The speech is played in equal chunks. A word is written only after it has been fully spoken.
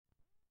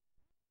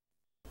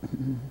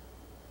Let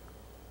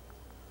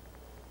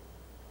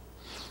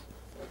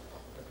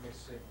me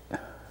see.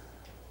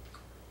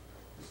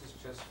 This is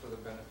just for the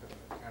benefit of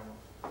the camera.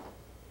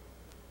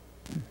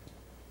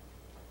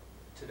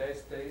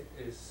 Today's date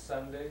is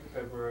Sunday,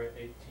 February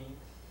 18th,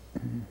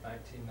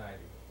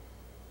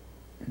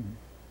 1990.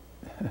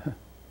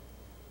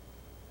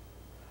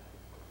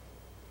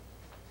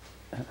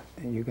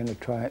 You're going to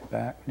try it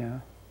back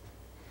now?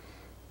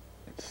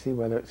 Let's see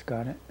whether it's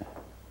got it. Yeah,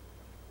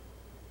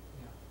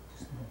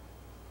 just let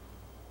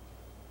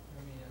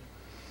me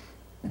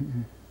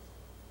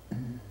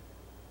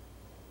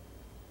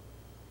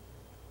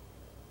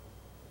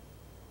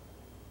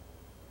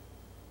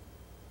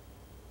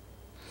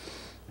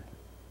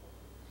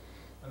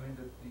I mean,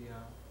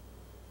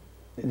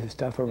 the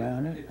stuff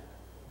around it?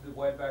 The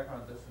white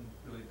background doesn't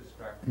really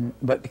distract me.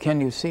 But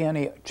can you see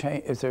any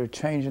change? Is there a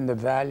change in the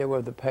value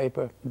of the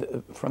paper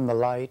from the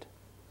light?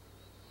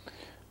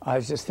 I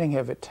was just thinking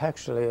of it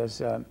textually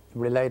as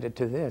related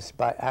to this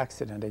by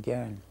accident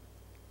again.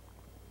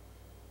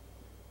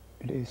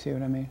 Do you see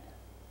what I mean?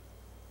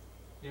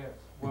 Yes.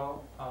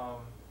 Well,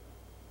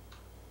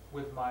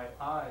 with my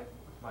eye,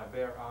 with my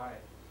bare eye,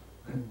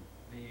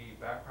 the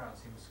background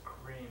seems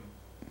cream.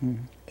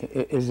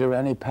 Is there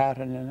any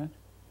pattern in it?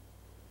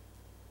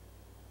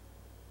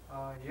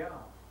 Yeah.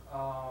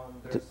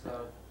 There's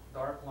a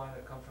dark line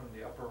that comes from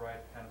the upper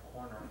right-hand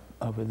corner.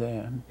 Over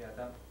there. Yeah,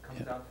 that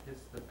comes down,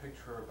 hits the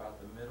picture about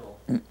the middle.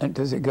 And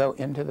does it go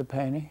into the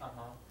painting?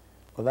 Uh-huh.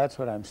 Well, that's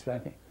what I'm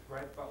thinking.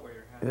 Right about where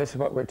your hand This is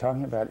what we're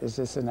talking about. Is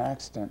this an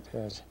accident?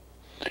 Yes.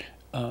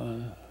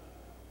 And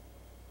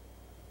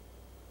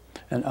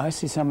I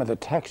see some of the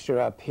texture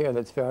up here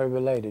that's very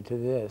related to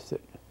this.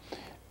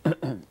 I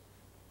guess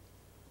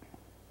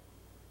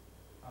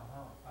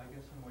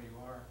from where you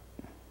are,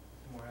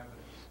 it's more evident.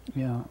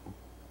 Yeah.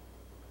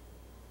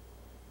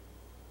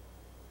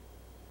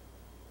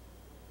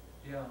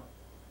 Yeah.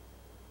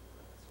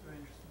 That's very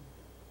interesting.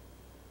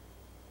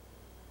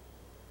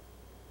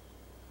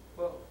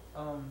 Well,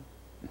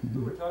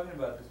 we were talking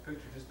about this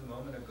picture just a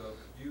moment ago.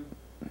 Could you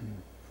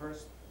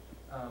first,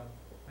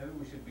 maybe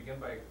we should begin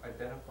by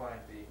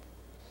identifying the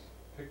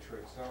picture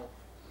itself.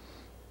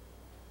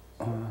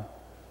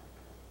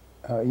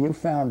 You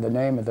found the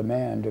name of the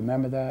man. Do you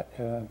remember that?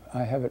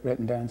 I have it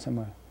written down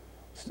somewhere.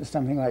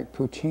 Something like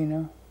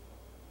Puccino?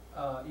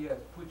 Yes,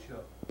 Puccio.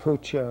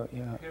 Puccio,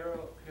 yeah.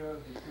 Piero di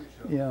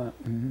Puccio.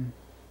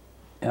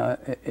 Yeah.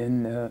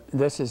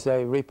 This is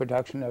a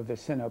reproduction of the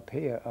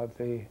Sinopia of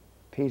the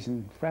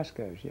Pisan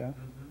frescoes, yeah?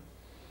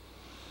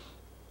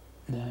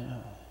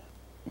 Yeah.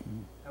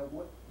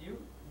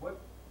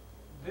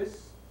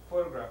 This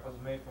photograph was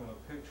made from a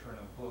picture in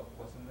a book,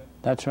 wasn't it?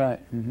 That's right.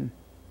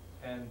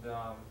 And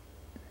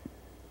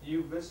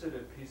you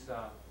visited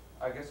Pisa.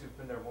 I guess you've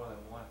been there more than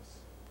once.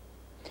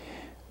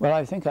 Well,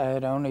 I think I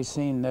had only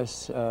seen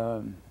this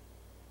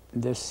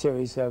this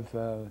series of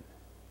the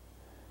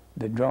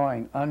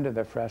drawing under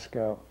the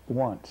fresco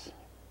once,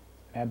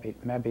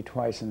 maybe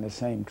twice in the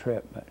same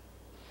trip, but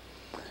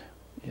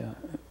yeah.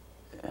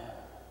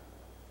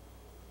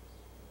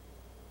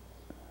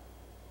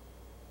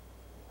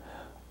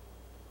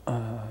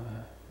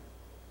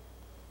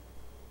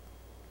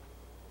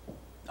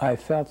 I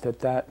felt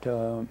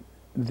that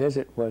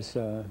visit was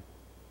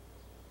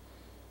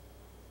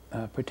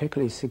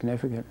particularly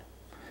significant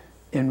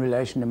in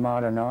relation to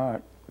modern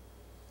art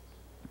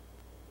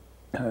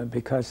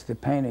because the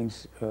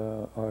paintings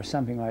are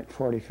something like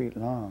 40 feet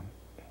long,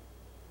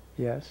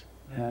 yes,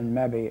 and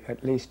maybe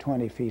at least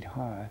 20 feet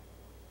high,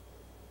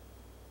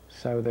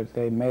 so that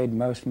they made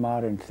most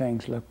modern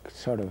things look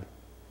sort of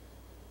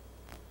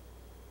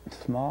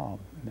small.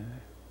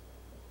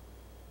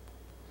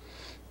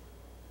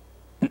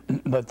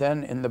 But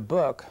then in the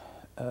book,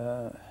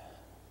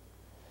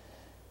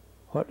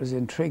 what was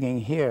intriguing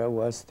here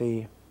was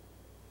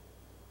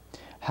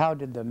how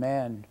did the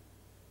man,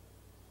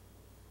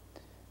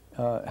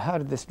 how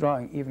did this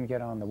drawing even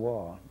get on the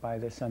wall? By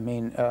this I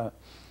mean,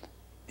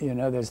 you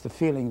know, there's the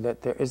feeling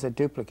that there is a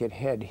duplicate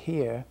head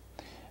here,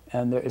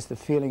 and there is the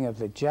feeling of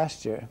the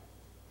gesture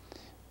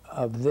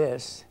of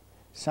this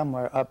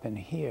somewhere up in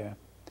here.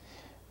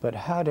 But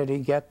how did he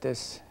get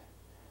this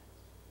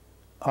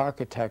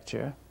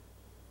architecture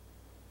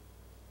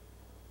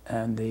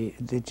and the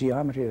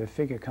geometry of the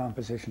figure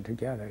composition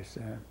together is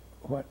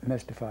what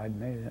mystified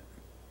me.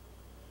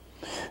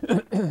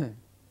 Could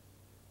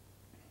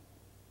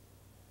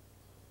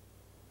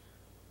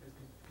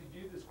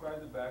you describe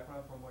the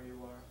background from where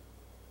you are?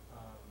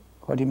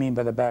 What do you mean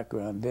by the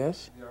background?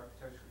 This? The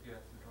architecture,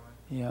 yes, the drawing.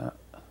 Yeah.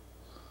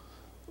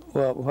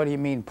 Well, what do you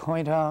mean?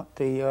 Point out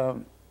the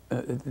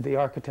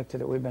architecture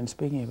that we've been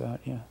speaking about,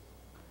 yeah.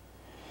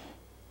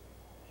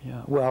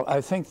 Yeah, well,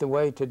 I think the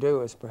way to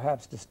do is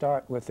perhaps to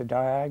start with the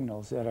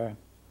diagonals that are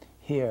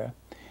here,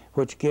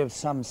 which gives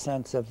some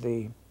sense of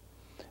the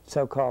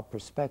so-called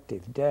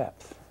perspective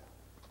depth.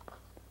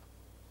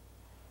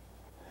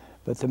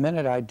 But the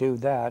minute I do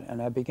that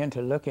and I begin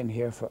to look in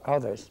here for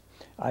others,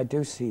 I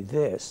do see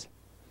this,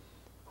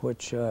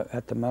 which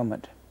at the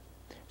moment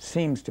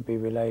seems to be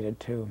related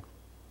to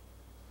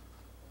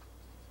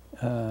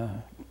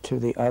to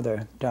the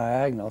other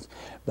diagonals.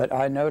 But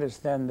I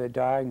noticed then the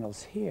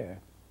diagonals here.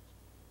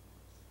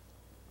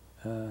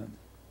 And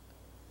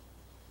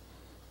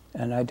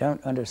I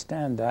don't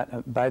understand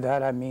that. By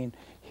that I mean,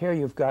 here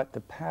you've got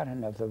the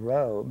pattern of the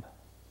robe,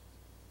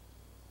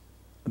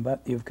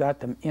 but you've got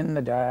them in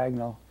the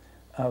diagonal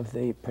of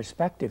the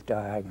perspective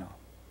diagonal.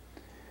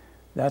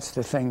 That's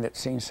the thing that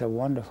seems so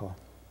wonderful.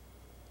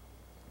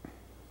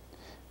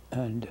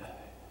 And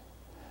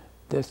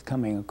this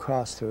coming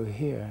across through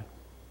here.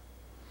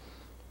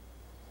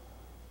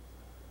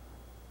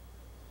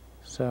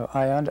 So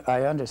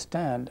I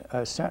understand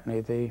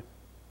certainly the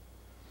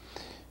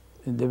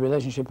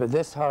relationship of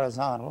this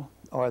horizontal,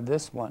 or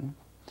this one,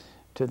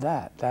 to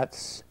that.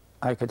 That's,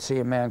 I could see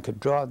a man could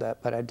draw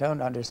that, but I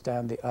don't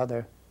understand the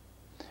other,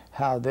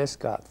 how this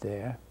got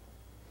there,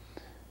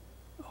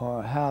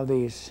 or how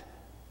these,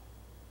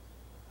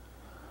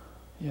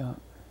 yeah.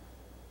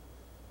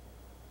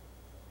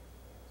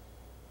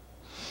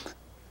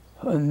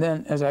 And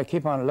then as I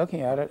keep on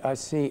looking at it, I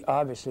see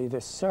obviously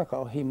this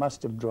circle he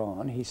must have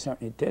drawn, he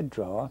certainly did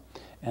draw,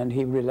 and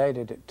he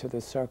related it to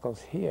the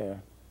circles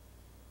here.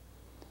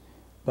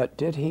 But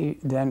did he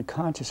then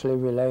consciously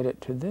relate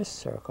it to this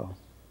circle?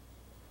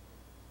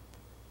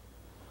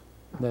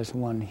 There's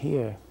one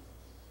here,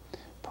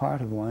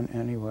 part of one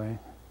anyway.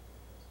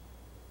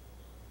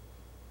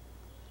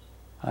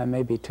 I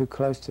may be too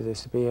close to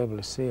this to be able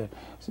to see it.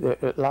 So there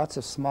are lots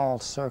of small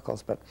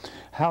circles, but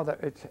how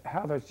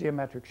those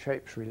geometric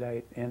shapes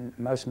relate in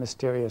the most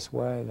mysterious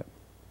way.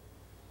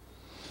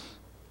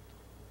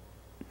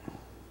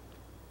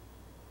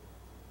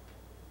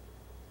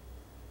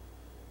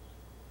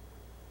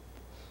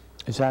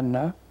 Is that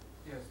enough?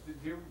 Yes.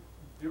 Do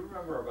you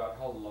remember about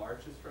how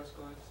large this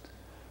fresco is?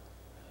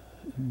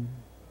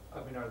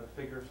 I mean, are the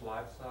figures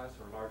life-size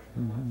or larger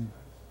than life-size?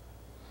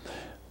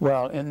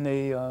 Well, in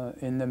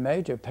the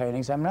major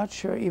paintings, I'm not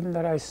sure even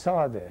that I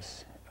saw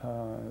this,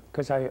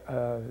 because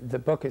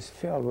the book is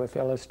filled with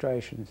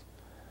illustrations.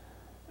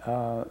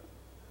 I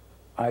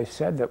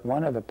said that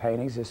one of the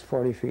paintings is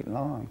 40 feet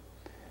long,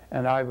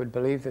 and I would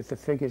believe that the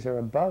figures are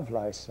above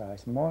life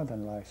size, more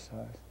than life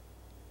size.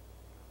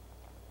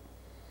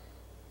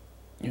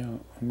 You know,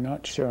 I'm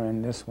not sure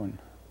in this one.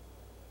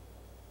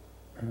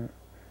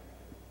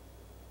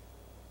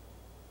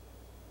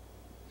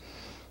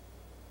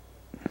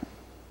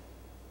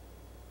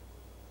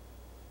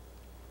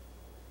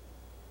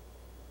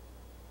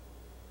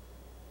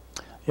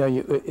 Yeah,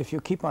 if you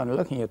keep on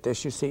looking at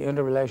this, you see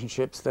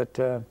interrelationships that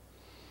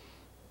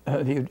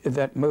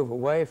that move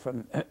away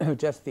from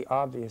just the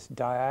obvious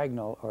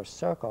diagonal or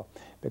circle.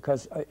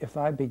 Because if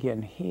I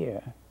begin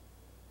here,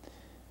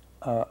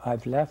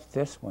 I've left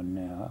this one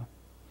now,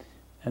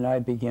 and I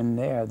begin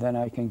there, then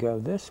I can go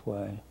this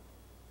way.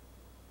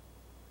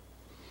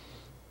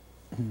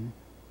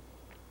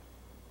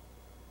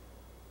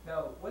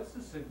 Now, what's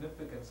the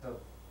significance of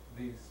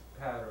these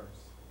patterns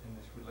in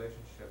these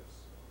relationships?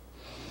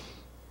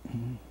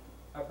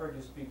 I've heard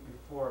you speak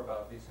before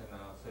about these in,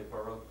 say,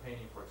 Baroque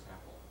painting, for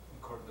example, in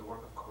the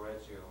work of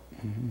Correggio.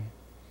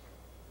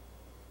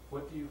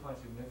 What do you find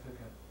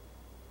significant?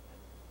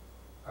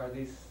 Are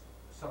these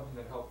something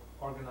that help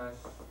organize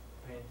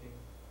painting,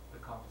 the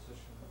composition,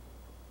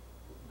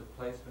 the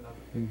placement of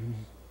the figures?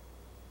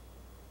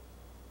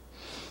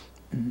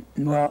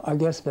 Well, I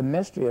guess the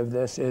mystery of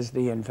this is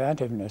the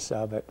inventiveness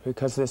of it,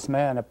 because this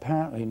man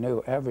apparently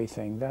knew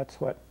everything.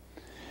 That's what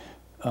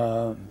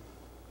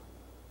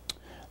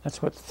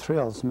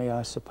thrills me,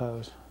 I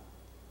suppose.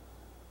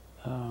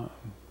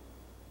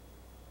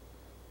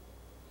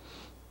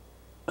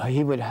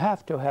 He would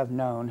have to have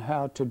known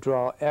how to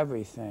draw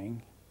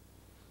everything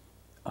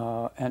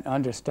and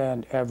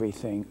understand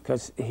everything,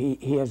 because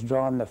he has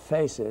drawn the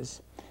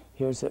faces.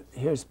 Here's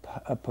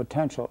a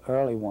potential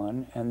early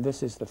one, and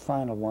this is the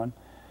final one.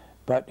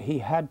 But he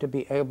had to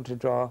be able to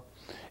draw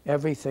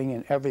everything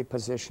in every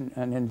position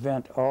and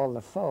invent all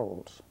the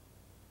folds.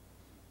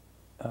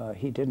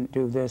 He didn't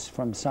do this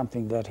from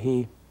something that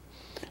he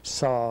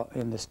saw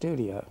in the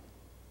studio.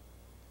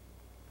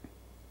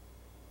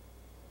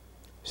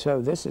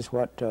 So this is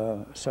what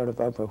sort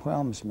of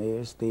overwhelms me,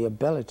 is the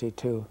ability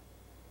to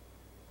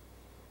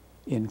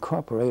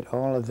incorporate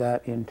all of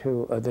that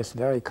into this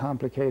very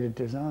complicated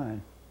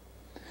design.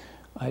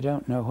 I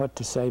don't know what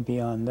to say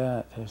beyond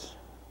that.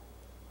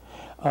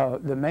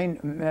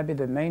 Maybe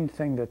the main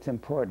thing that's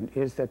important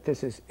is that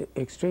this is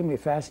extremely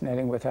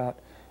fascinating without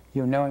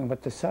you knowing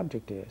what the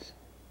subject is.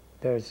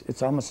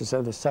 It's almost as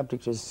though the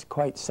subject is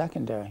quite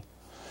secondary.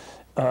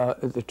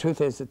 The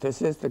truth is that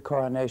this is the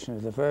coronation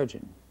of the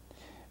Virgin,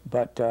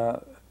 but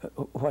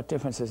what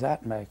difference does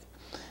that make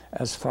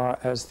as far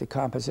as the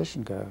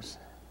composition goes?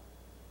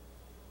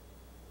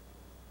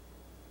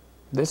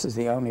 This is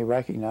the only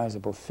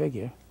recognizable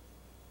figure.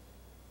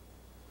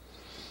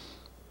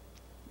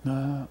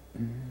 I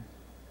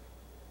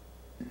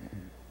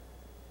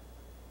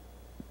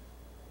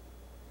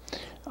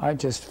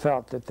just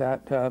felt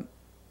that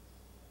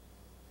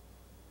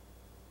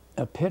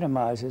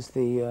epitomizes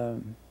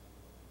the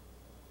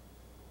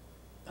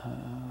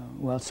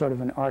well, sort of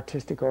an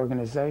artistic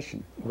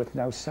organization with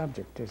no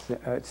subject.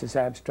 It's as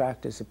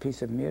abstract as a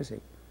piece of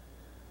music.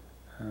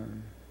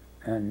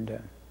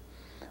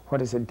 What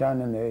has it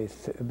done in the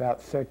about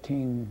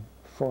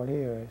 1340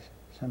 or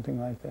something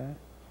like that?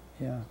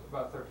 Yeah.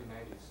 About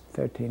 1380s.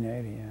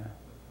 1380, yeah.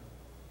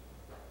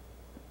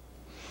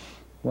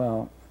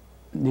 Well,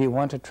 do you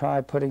want to try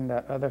putting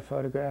that other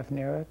photograph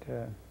near it?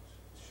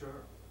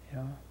 Sure.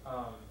 Yeah.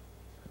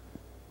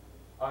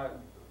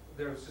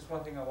 There was just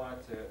one thing I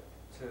wanted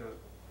to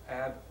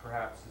add,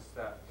 perhaps, is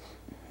that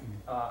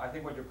I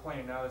think what you're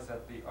pointing out is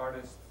that the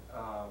artist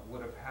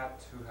would have had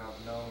to have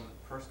known,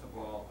 first of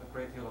all, a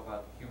great deal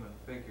about the human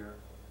figure,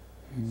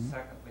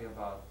 secondly,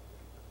 about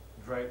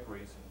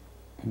draperies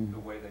and the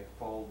way they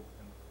fold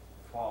and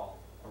fall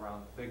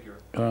around the figure.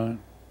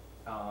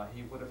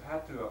 He would have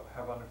had to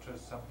have understood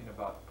something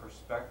about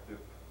perspective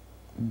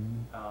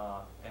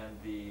and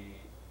the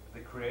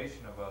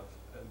creation of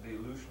the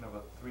illusion of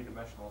a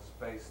three-dimensional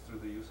space through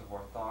the use of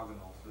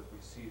orthogonals that we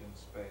see in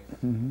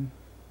space.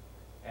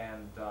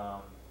 And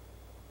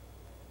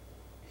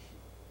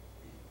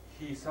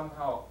he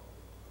somehow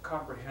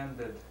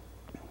comprehended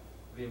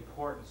the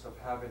importance of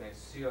having a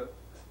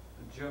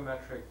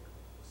geometric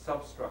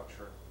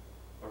substructure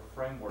or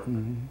framework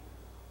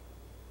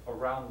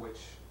around which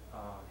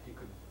he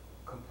could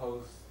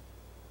compose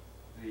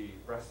the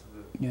rest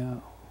of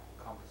the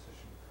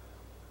composition.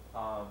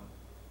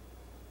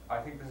 I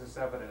think this is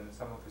evident in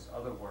some of his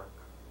other work,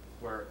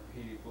 where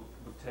he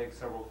would take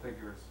several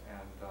figures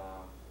and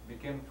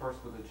begin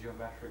first with the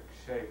geometric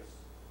shapes,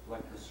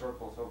 like the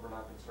circles,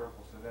 overlapping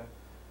circles, and then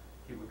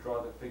he would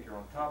draw the figure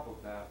on top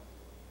of that,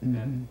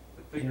 and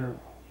the figure,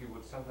 he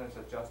would sometimes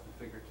adjust the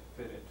figure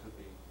to fit into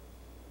the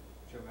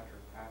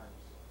geometric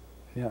patterns.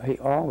 Yeah, he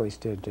always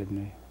did,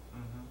 didn't he?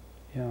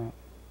 Yeah.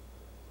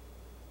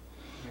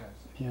 Yes.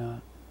 Yeah.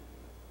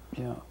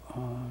 Yeah.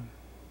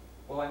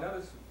 Well, I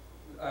noticed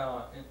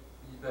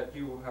that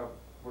you have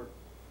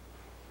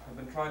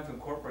been trying to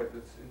incorporate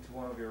this into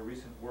one of your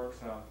recent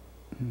works,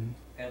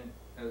 and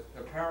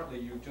apparently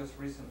you just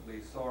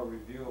recently saw a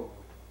review of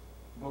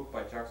a book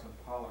by Jackson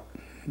Pollock,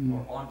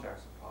 or on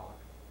Jackson Pollock,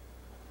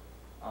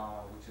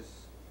 which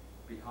is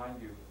behind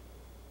you.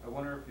 I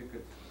wonder if you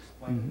could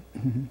explain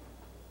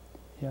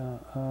it. Yeah.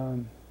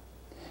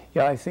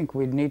 Yeah, I think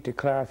we'd need to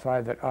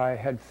clarify that I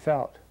had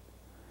felt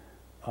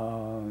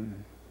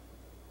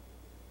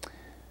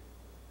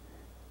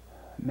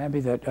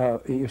maybe that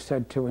you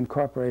said to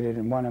incorporate it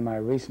in one of my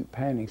recent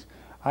paintings.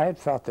 I had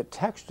felt that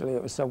texturally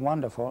it was so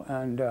wonderful,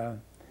 and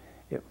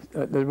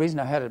the reason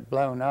I had it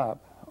blown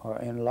up or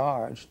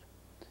enlarged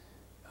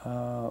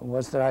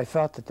was that I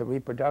felt that the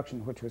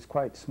reproduction, which was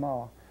quite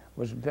small,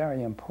 was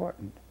very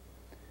important.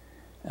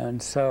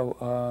 And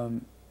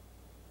so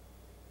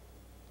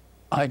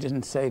I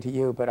didn't say to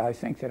you, but I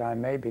think that I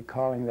may be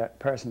calling that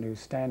person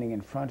who's standing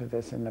in front of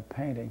this in the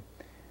painting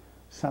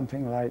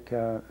something like,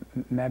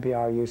 maybe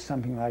I'll use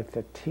something like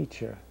the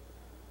teacher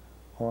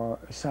or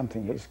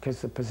something,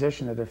 because the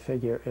position of the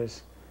figure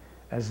is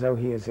as though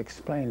he is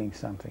explaining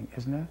something,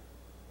 isn't it?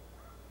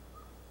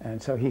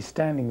 And so he's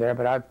standing there,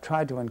 but I've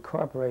tried to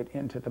incorporate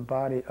into the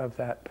body of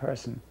that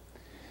person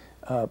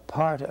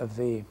part of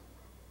the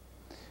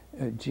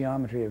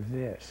geometry of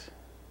this.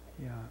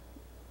 Yeah.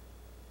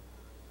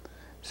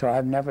 So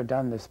I've never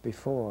done this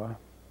before.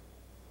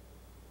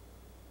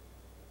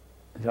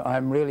 So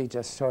I'm really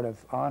just sort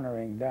of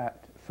honoring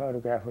that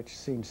photograph, which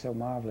seems so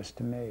marvelous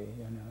to me,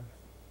 you know.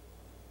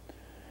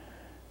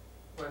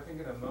 Well, I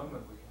think in a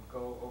moment we can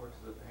go over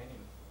to the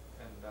painting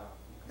and you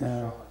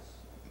can show us.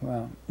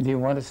 Well, do you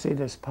want to see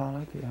this,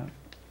 Pollock? Yeah.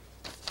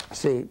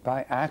 See,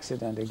 by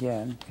accident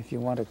again, if you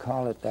want to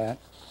call it that.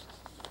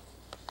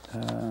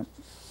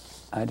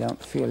 I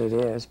don't feel it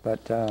is,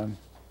 but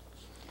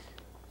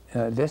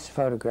this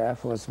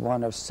photograph was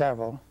one of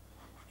several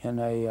in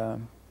a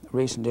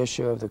recent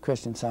issue of the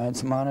Christian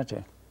Science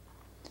Monitor.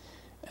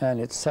 And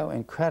it's so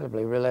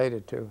incredibly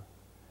related to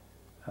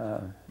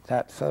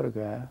that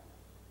photograph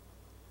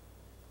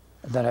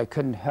that I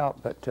couldn't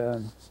help but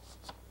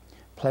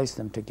place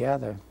them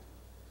together.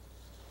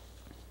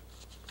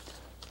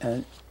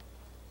 And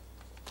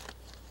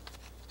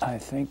I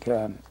think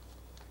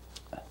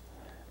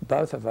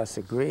both of us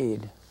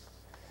agreed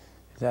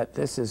that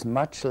this is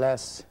much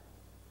less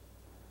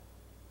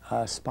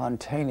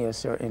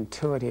spontaneous or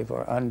intuitive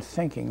or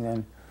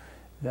unthinking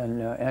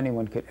than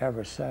anyone could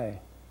ever say.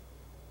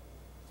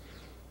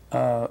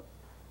 The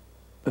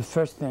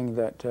first thing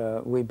that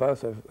we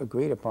both have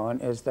agreed upon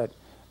is that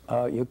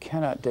you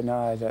cannot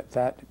deny that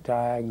that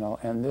diagonal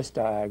and this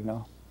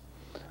diagonal,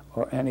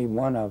 or any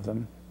one of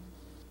them,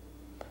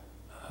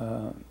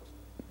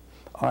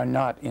 are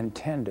not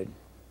intended.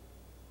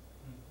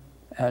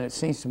 And it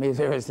seems to me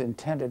they're as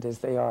intended as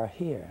they are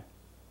here,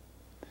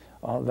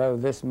 although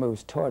this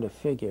moves toward a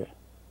figure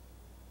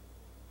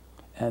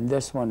and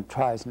this one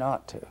tries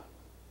not to.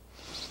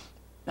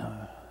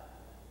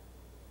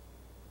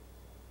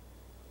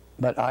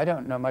 But I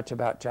don't know much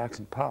about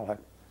Jackson Pollock,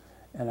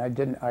 and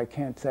I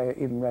can't say I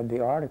even read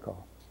the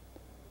article.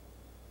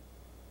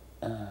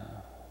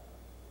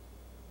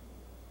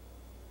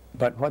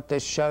 But what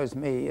this shows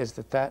me is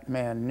that that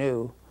man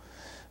knew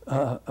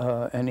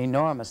an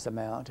enormous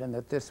amount, and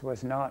that this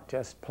was not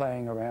just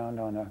playing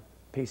around on a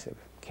piece of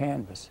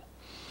canvas.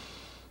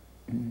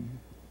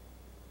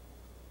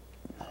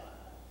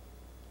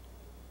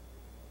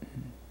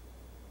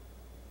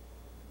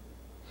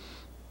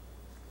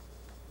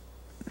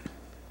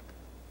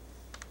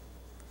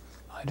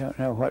 I don't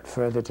know what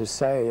further to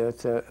say.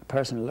 It's a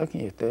person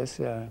looking at this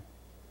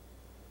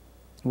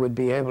would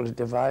be able to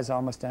devise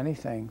almost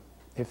anything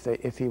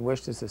if he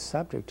wished as a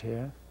subject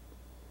here.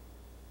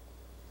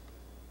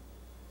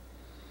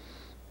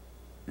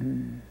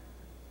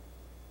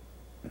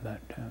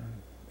 But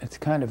it's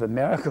kind of a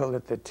miracle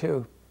that the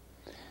two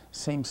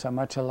seem so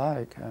much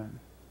alike.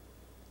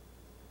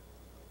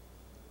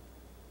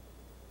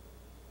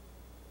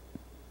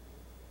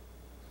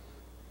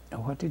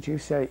 What did you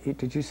say?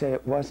 Did you say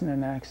it wasn't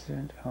an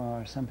accident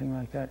or something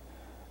like that?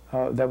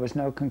 There was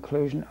no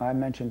conclusion? I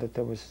mentioned that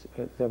there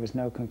was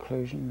no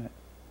conclusion.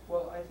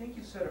 Well, I think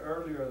you said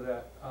earlier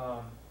that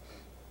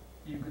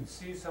you could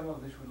see some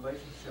of these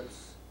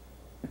relationships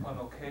on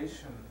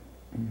occasion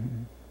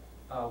when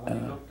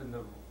you looked in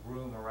the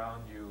room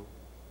around you.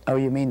 Oh,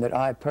 you mean that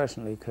I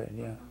personally could?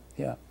 Yeah,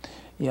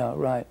 Mm-hmm. yeah,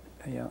 right.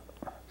 Yeah,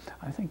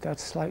 I think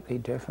that's slightly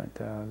different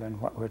than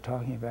what we're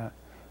talking about.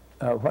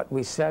 What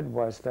we said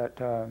was that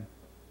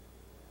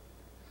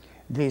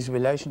these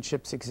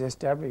relationships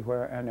exist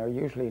everywhere and are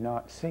usually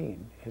not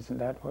seen. Isn't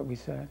that what we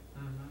said?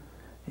 Mm-hmm.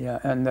 Yeah,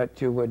 and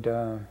that you would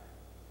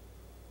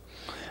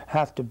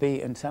have to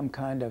be in some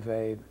kind of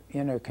a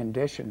inner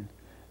condition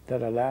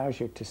that allows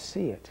you to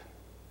see it.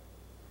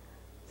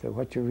 So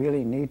what you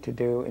really need to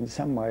do in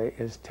some way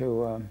is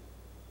to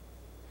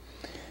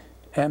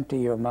empty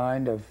your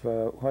mind of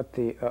what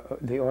the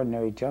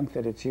ordinary junk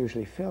that it's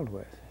usually filled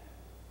with,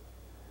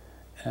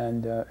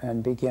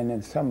 and begin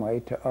in some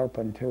way to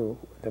open to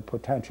the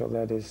potential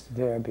that is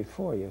there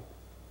before you.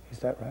 Is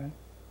that right?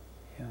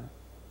 Yeah.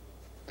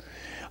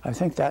 I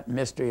think that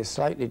mystery is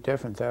slightly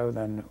different, though,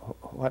 than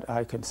what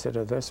I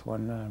consider this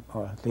one,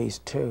 or these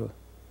two.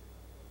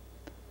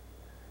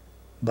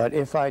 But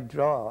if I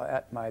draw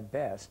at my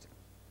best,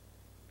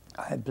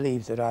 I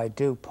believe that I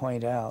do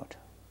point out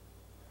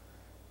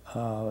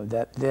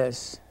that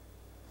this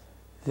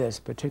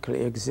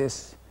particularly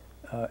exists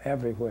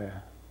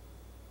everywhere.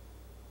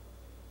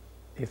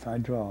 If I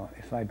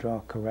draw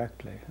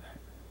correctly.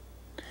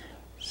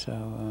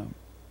 So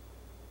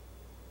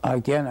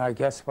again, I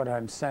guess what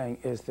I'm saying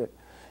is that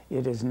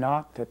it is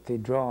not that the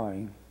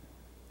drawing,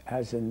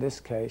 as in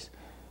this case,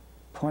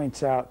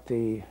 points out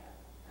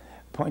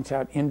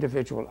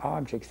individual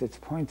objects. It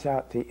points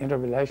out the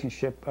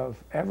interrelationship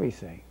of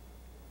everything.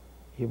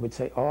 You would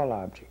say all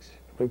objects,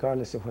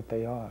 regardless of what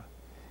they are.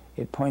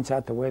 It points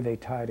out the way they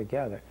tie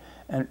together.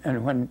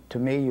 And when, to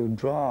me, you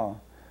draw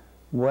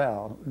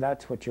well,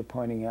 that's what you're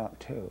pointing out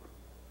too.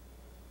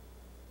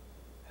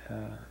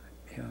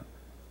 Yeah.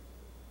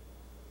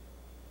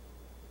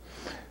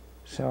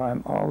 So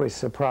I'm always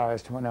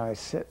surprised when I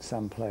sit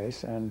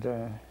someplace and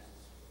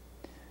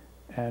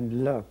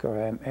look,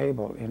 or am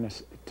able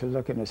to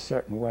look in a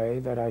certain way,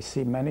 that I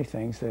see many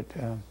things that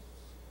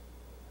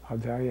are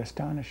very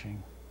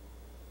astonishing.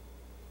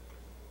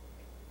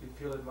 Do you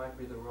feel it might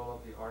be the role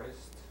of the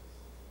artist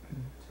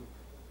to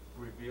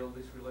reveal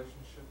these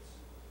relationships?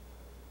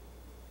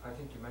 I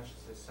think you mentioned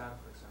Cézanne,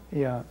 for example.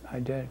 Yeah, I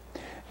did.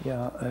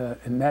 Yeah,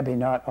 maybe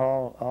not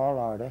all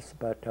artists,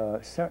 but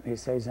certainly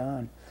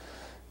Cézanne.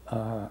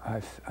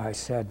 I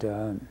said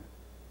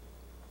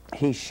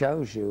he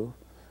shows you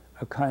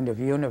a kind of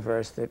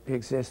universe that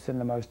exists in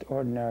the most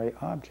ordinary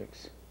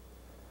objects.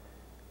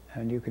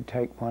 And you could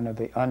take one of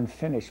the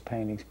unfinished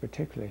paintings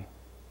particularly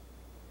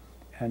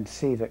and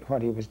see that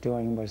what he was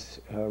doing was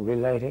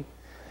relating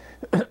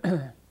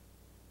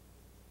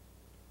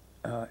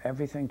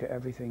everything to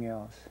everything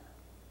else.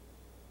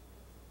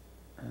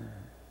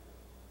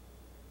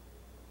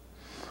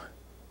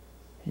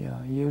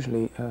 Yeah,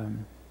 usually,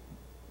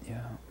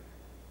 yeah.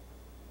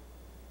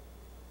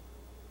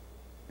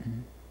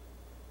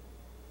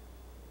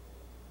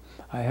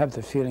 I have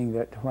the feeling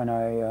that when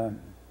I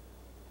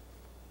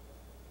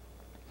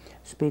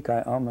speak,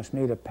 I almost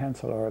need a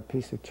pencil or a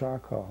piece of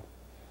charcoal.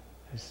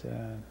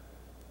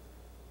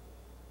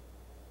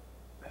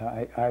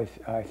 I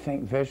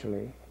think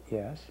visually,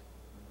 yes,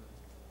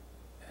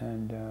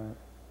 and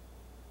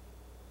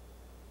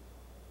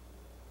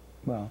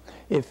well,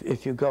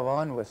 if you go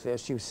on with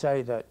this, you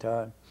say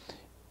that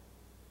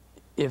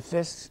if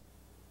this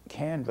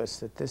canvas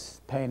that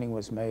this painting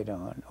was made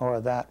on, or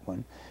that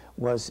one,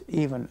 was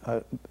even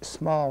a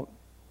small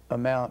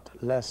amount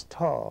less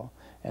tall,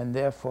 and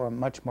therefore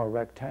much more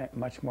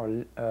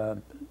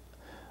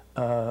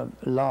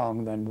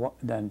long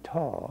than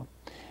tall,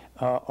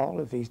 all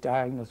of these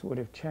diagonals would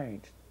have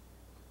changed.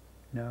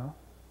 No?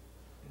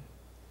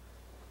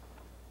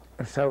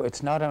 So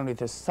it's not only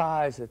the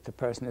size that the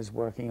person is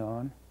working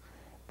on,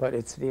 but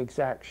it's the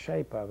exact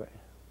shape of it.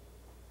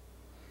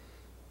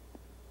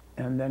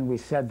 And then we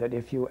said that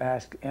if you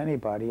ask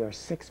anybody, or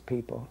 6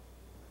 people,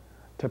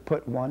 to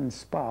put one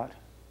spot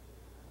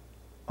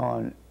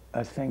on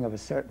a thing of a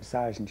certain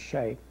size and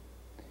shape,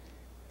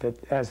 that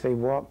as they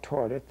walked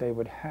toward it, they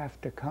would have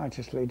to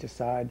consciously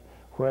decide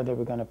where they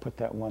were going to put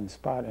that one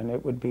spot, and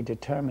it would be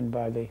determined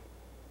by the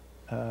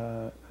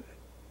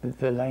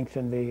length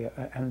and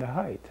the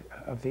height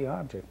of the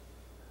object.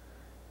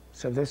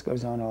 So this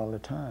goes on all the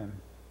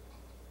time.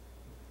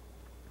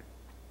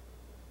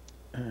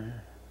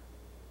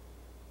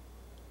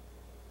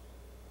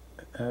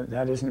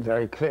 That isn't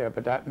very clear,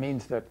 but that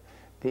means that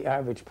the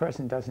average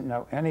person doesn't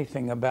know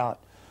anything about,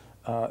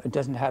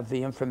 doesn't have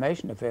the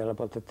information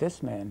available that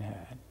this man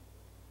had.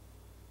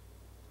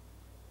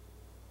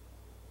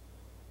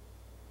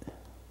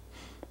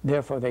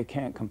 Therefore, they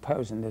can't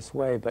compose in this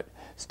way, but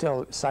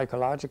still,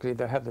 psychologically,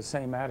 they have the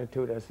same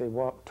attitude as they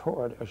walk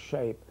toward a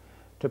shape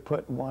to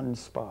put one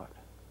spot.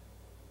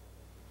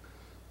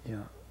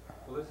 Yeah.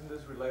 Well, isn't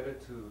this related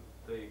to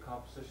the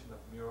composition of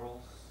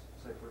murals,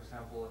 say, for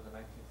example, in the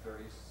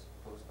 1930s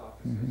post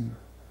offices,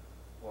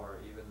 or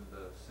even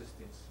the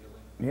Sistine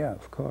ceiling? Yeah,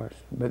 of course.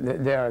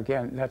 But there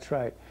again, that's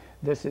right.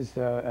 This is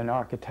an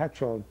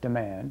architectural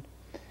demand,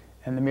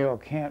 and the mural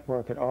can't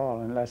work at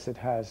all unless it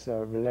has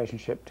a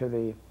relationship to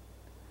the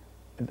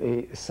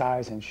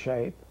size and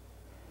shape,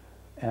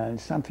 and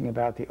something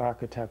about the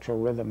architectural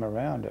rhythm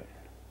around it.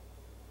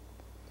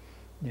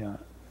 Yeah.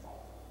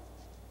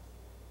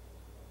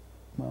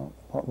 Well,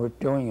 what we're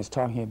doing is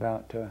talking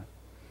about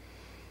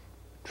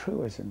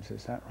truisms.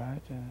 Is that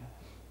right?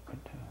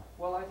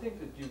 Well, I think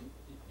that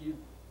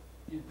you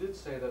did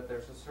say that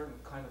there's a certain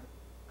kind of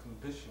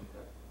condition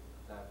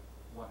that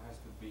one has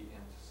to be in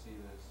to see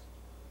this,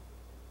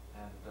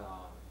 and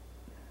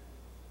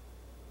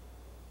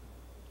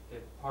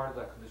if part of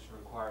that condition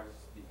requires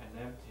an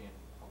emptying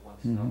of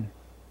oneself,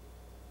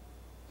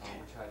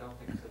 which I don't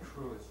think is a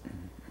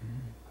truism.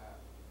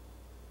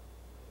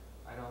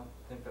 I don't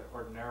think that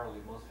ordinarily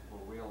most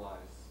people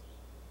realize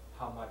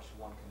how much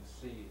one can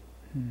see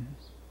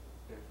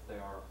if they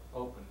are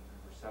open and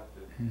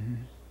receptive,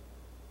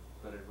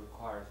 but it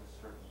requires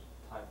a certain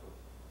type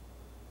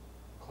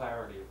of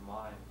clarity of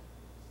mind.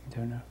 I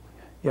don't know.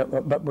 Yeah,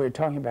 but we're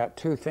talking about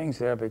two things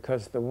there,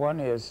 because the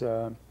one is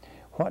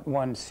what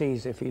one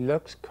sees if he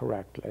looks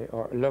correctly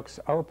or looks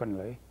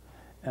openly,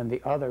 and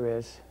the other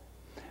is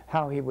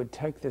how he would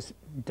take this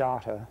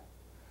data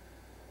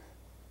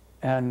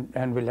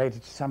and relate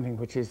it to something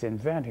which he's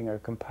inventing or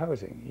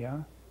composing.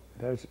 Yeah,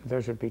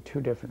 those would be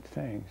two different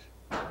things.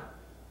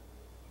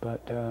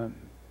 But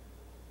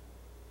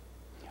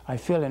I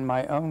feel in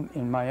my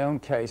own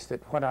case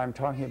that what I'm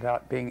talking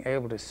about, being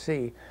able to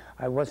see,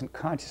 I wasn't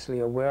consciously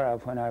aware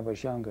of when I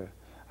was younger.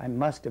 I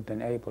must have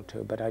been able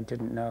to, but I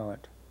didn't know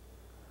it.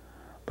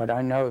 But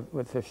I know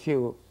with the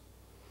few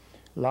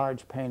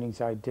large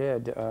paintings I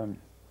did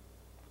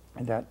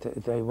that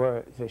they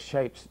were, the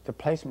shapes, the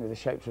placement of the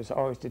shapes was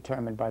always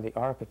determined by the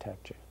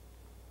architecture.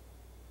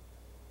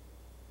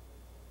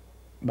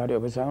 But it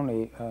was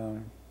only,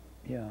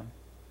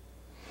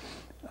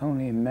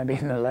 only maybe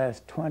in the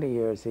last 20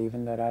 years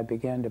even that I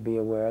began to be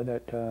aware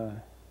that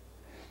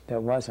there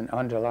was an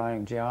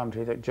underlying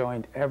geometry that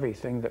joined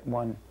everything that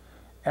one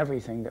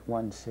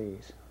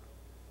sees.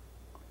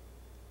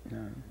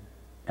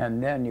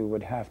 And then you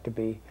would have to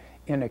be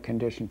in a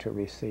condition to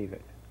receive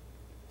it.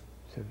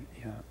 So,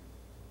 yeah.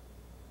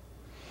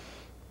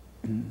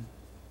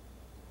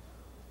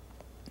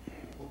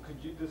 Well, could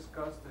you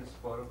discuss this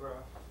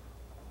photograph?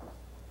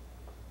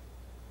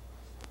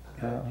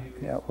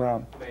 Yeah,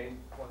 well,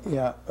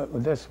 yeah,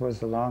 this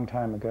was a long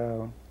time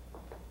ago.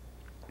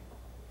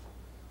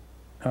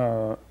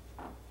 And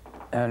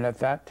at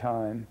that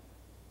time,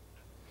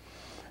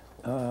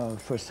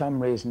 for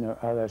some reason or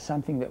other,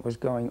 something that was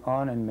going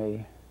on in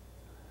me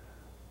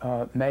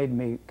made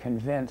me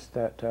convinced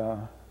that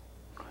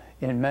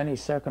in many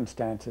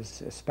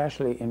circumstances,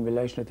 especially in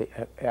relation to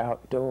the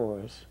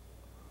outdoors,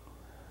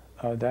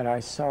 that I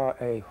saw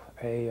a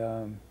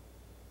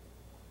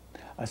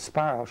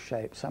spiral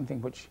shape,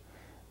 something which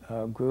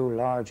grew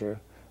larger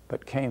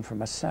but came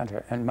from a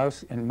center. And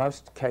in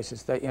most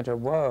cases, they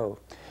interwove.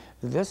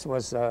 This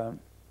was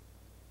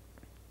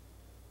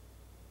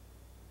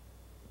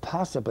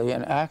possibly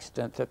an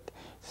accident that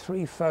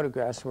 3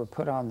 photographs were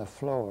put on the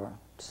floor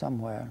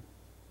somewhere.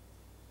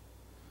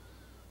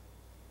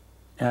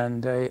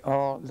 And they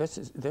all,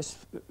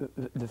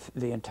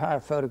 the entire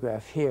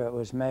photograph here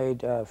was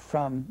made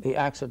from the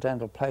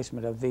accidental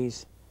placement of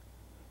these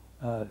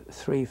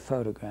 3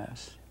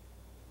 photographs.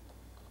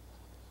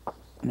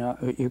 Now,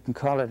 you can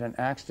call it an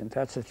accident.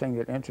 That's the thing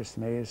that interests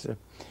me, is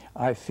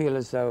I feel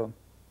as though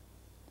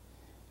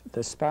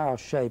the spiral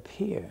shape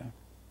here,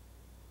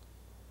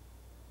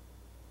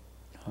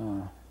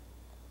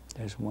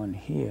 there's one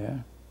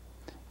here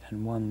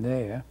and one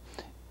there,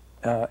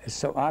 is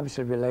so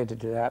obviously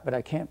related to that, but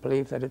I can't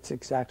believe that it's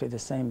exactly the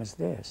same as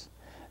this.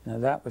 Now,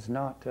 that was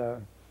not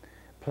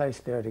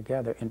placed there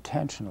together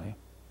intentionally.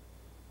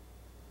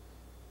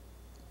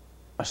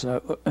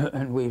 So,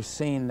 and we've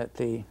seen that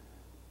the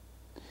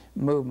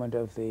movement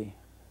of the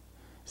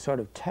sort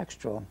of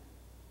textural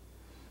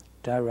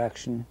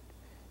direction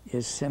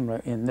is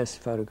similar in this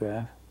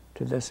photograph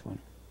to this one.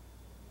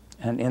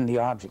 and in the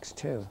objects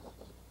too.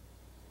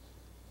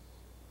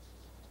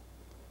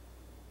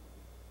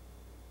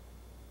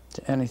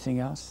 Anything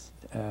else?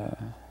 I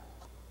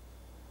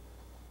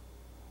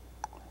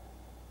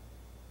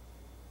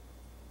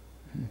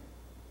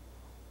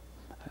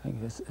think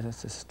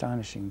that's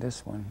astonishing,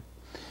 this one.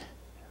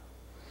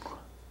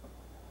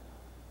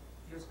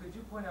 Yes, could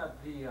you point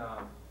out the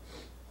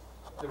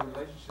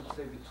relationship,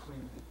 say,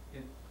 between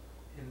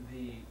in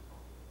the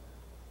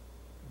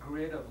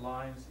grid of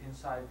lines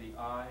inside the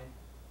eye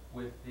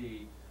with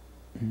the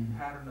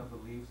pattern of the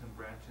leaves and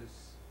branches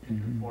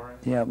in the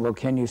forest? Yeah, well,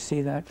 can you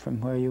see that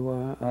from where you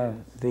are?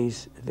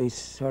 Yes. These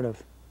sort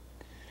of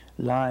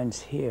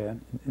lines here,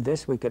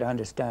 this we could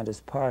understand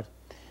as part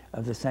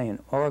of the same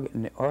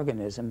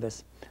organism,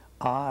 this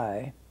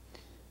eye.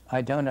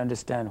 I don't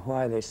understand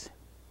why this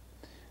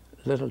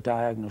little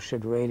diagonal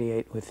should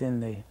radiate within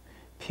the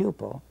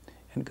pupil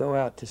and go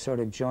out to sort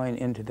of join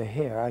into the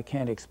hair. I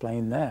can't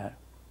explain that.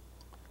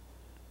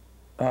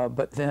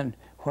 But then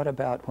what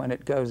about when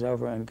it goes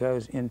over and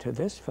goes into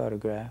this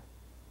photograph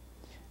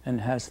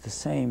and has the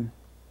same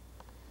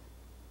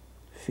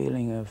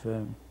feeling of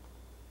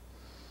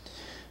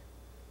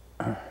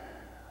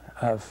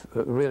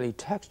really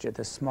texture,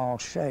 the small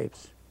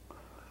shapes.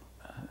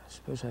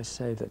 Suppose I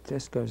say that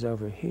this goes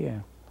over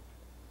here,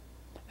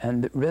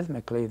 and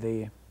rhythmically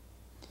the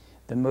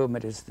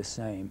movement is the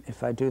same.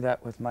 If I do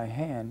that with my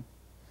hand,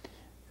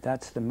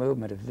 that's the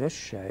movement of this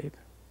shape,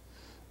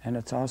 and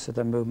it's also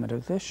the movement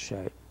of this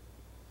shape.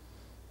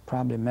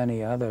 Probably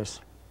many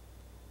others.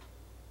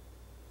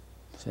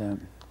 So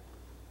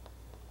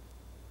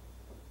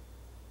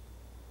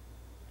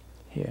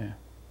here.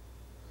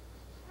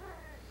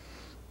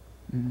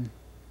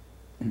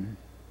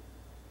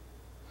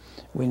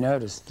 We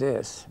noticed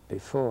this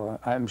before.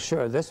 I'm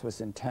sure this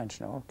was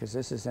intentional, because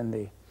this is in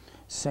the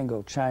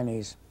single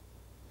Chinese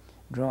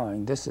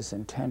drawing. This is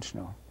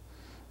intentional.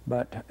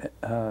 But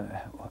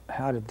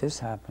how did this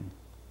happen?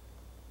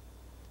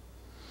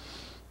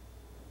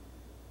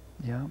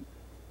 Yeah.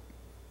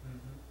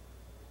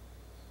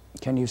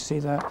 Can you see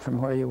that from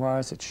where you are?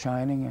 Is it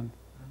shining? And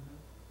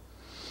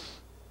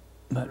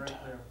but right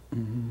there.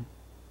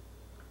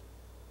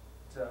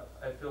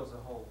 It fills the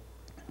whole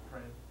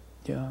frame.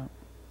 Yeah.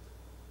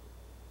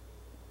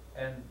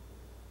 And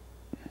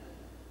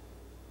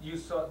you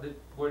saw that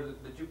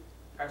did you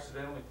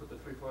accidentally put the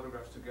three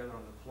photographs together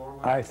on the floor?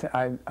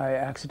 I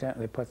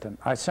accidentally put them.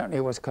 I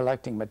certainly was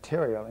collecting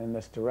material in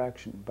this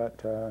direction,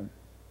 but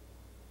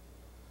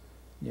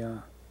yeah.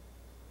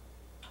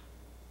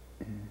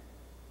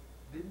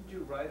 Didn't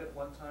you write at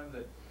one time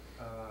that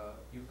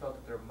you felt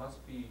that there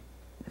must be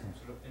some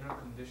sort of inner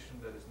condition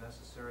that is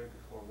necessary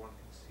before one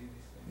can see these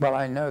things? Well,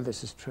 I know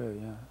this is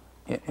true,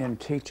 yeah. In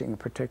teaching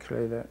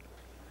particularly that,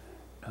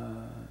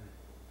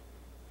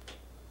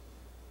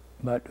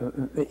 but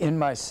in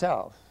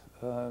myself,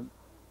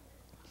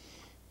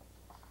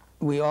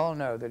 we all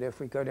know that if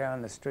we go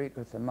down the street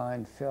with the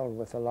mind filled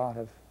with a lot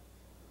of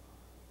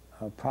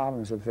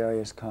problems of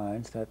various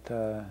kinds, that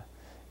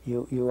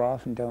you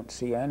often don't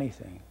see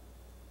anything.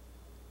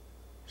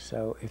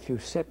 So if you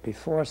sit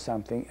before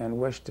something and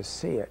wish to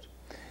see it,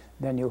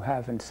 then you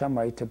have in some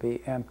way to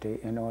be empty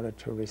in order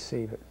to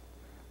receive it.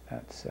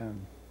 That's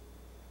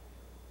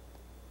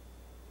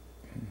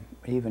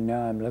even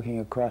now I'm looking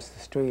across the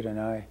street,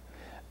 and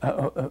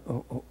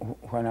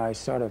when I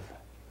sort of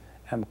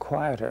am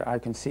quieter, I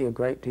can see a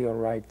great deal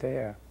right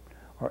there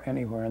or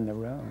anywhere in the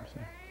room.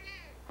 So.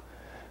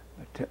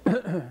 But,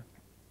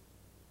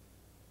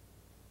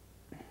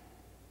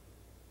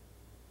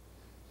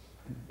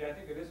 yeah, I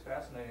think it is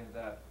fascinating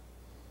that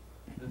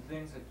the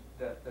things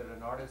that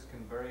an artist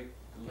can very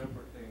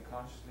deliberately and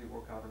consciously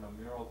work out in a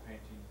mural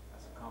painting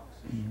as a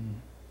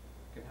composition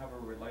can have a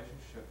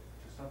relationship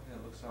to something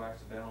that looks so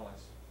accidental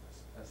as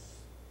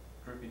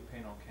dripping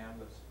paint on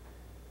canvas,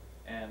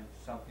 and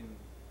something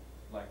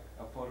like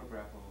a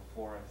photograph of a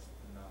forest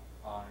in the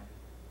eye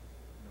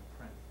in a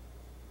print.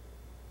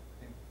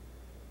 I think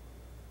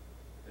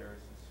there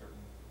is a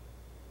certain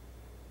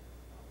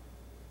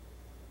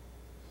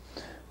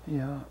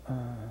yeah.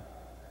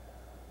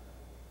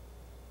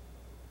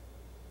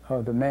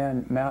 Oh, the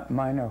man,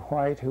 Minor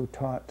White, who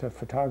taught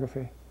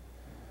photography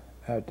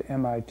at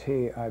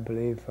MIT, I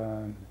believe,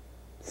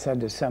 said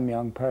to some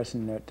young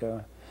person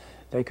that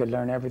they could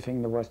learn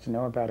everything there was to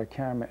know about a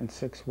camera in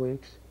 6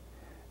 weeks,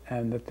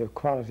 and that the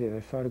quality of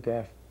the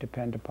photograph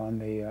depend upon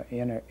the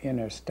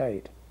inner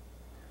state.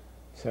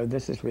 So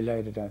this is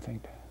related, I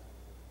think.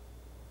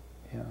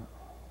 Yeah.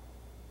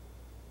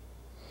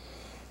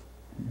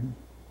 Do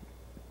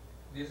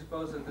you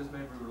suppose that this may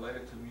be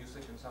related to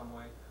music in some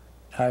way?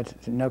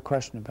 No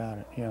question about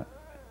it, yeah.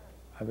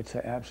 I would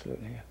say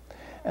absolutely, yeah.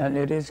 And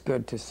it is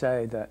good to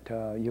say that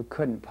you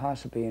couldn't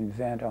possibly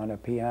invent on a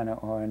piano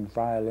or in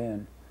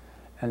violin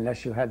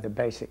unless you had the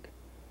basic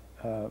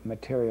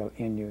material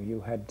in you.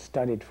 You had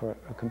studied for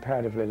a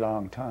comparatively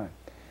long time.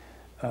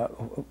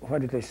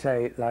 What did they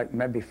say, like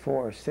maybe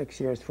 4 or 6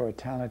 years for a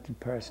talented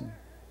person?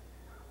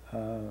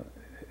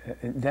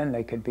 Then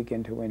they could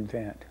begin to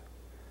invent.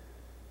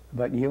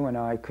 But you and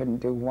I couldn't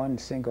do one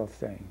single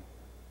thing.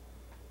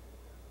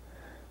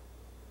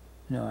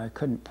 No, I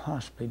couldn't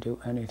possibly do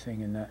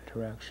anything in that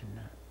direction.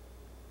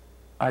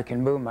 I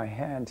can move my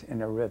hands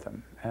in a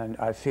rhythm, and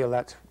I feel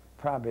that's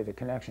probably the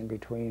connection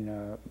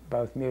between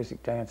both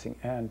music, dancing,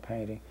 and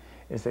painting,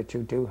 is that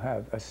you do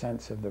have a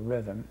sense of the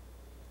rhythm,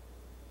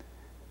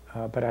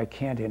 but I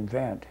can't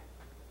invent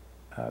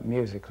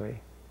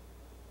musically.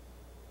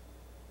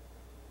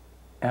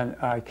 And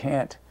I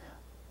can't,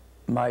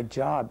 my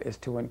job is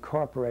to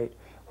incorporate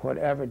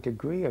whatever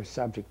degree of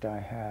subject I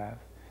have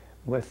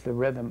with the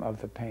rhythm of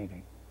the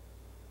painting.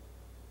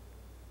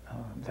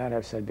 That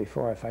I've said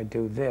before, if I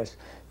do this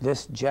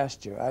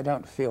gesture, I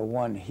don't feel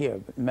one here,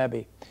 but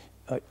maybe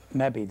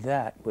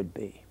that would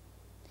be.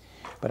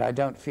 But I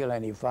don't feel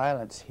any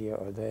violence here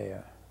or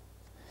there.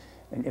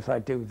 And if I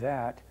do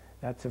that,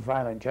 that's a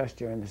violent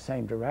gesture in the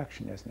same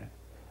direction, isn't it?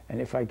 And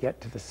if I get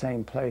to the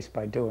same place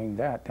by doing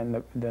that,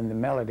 then the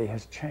melody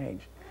has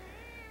changed.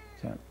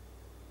 So,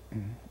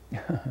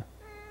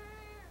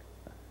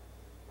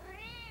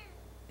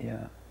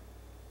 yeah.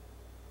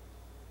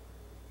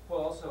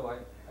 Well, also, I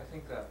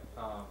think that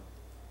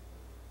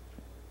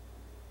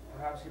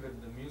perhaps even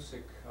the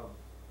music of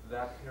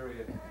that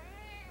period,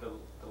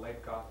 the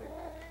late Gothic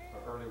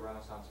or early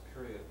Renaissance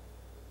period,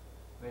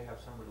 may have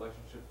some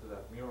relationship to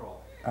that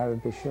mural. I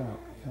would be sure.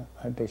 Yeah,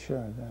 I'd be sure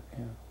of that. Yeah.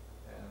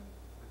 And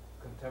the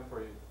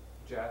contemporary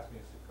jazz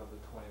music of the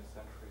 20th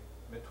century,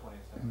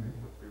 mid-20th century,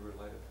 would be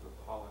related to the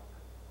Pollock.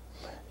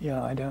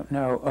 Yeah, I don't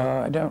know.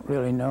 I don't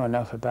really know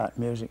enough about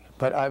music,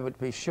 but I would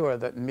be sure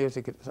that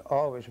music is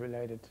always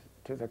related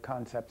to the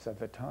concepts of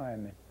the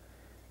time.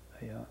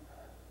 Yeah.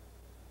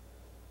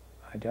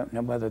 I don't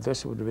know whether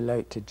this would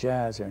relate to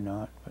jazz or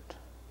not, but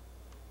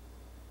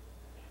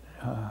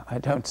I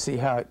don't see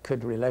how it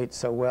could relate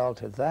so well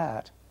to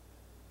that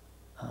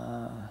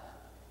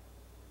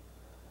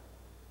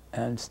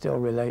and still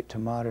relate to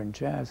modern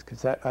jazz,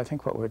 because that, I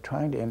think what we're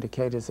trying to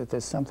indicate is that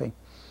there's something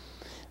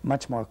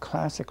much more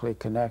classically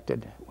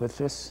connected with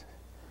this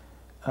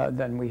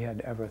than we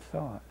had ever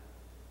thought,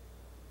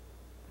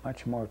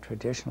 much more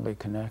traditionally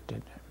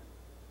connected.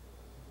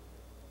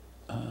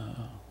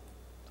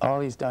 All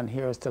he's done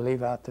here is to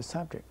leave out the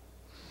subject.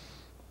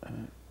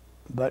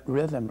 But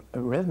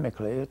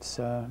rhythmically, it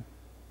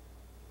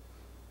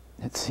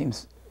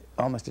seems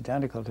almost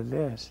identical to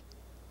this.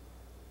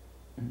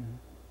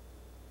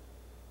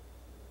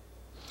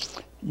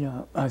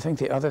 Yeah, I think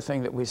the other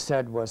thing that we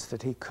said was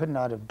that he could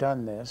not have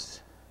done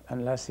this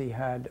unless he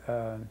had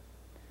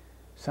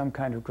some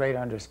kind of great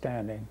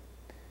understanding,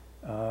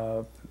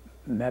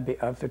 maybe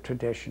of the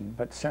tradition,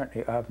 but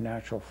certainly of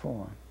natural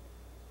form.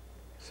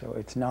 So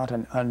it's not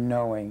an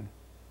unknowing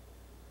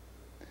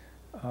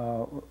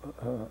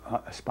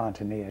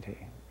spontaneity.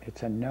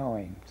 It's a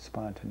knowing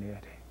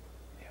spontaneity.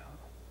 Yeah.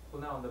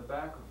 Well, now on the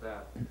back of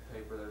that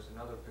paper, there's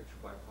another picture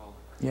by Pollock.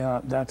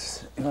 Yeah,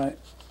 that's right.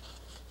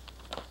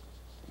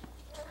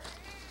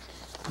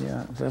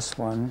 Yeah, this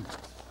one.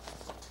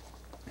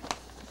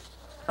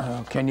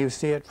 Can you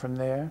see it from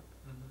there?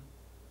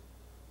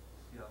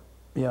 Yeah.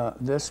 Yeah,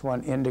 this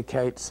one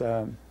indicates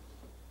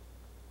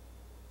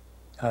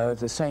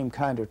the same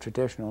kind of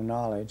traditional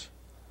knowledge.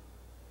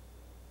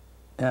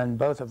 And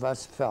both of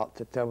us felt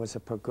that there was a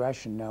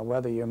progression. Now,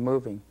 whether you're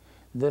moving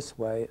this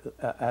way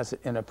as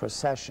in a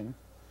procession,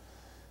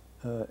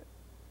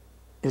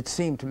 it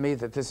seemed to me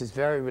that this is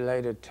very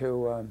related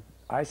to,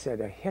 I said,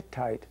 a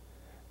Hittite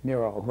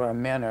mural where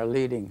men are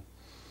leading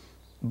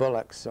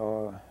bullocks,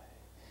 or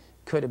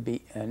could it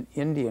be an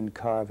Indian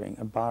carving,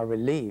 a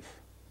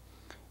bas-relief,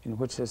 in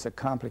which there's a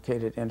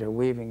complicated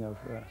interweaving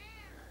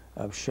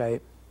of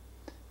shape,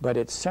 but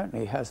it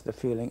certainly has the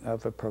feeling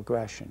of a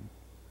progression.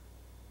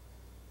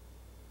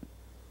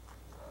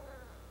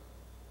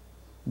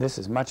 This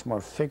is much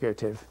more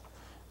figurative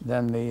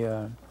than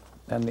the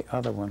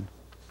other one,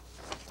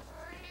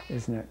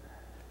 isn't it?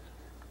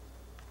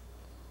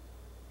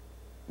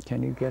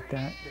 Can you get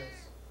that?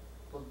 Yes.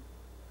 Well,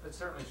 it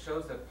certainly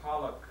shows that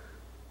Pollock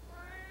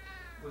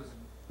was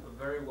a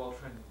very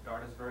well-trained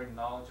artist, very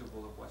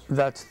knowledgeable of Western.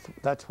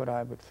 That's what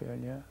I would feel.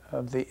 Yeah.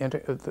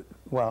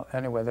 Well,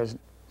 anyway,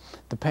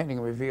 the painting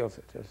reveals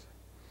it.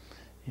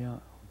 Yeah.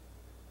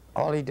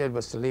 All he did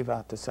was to leave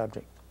out the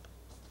subject.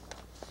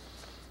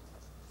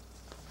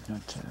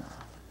 But,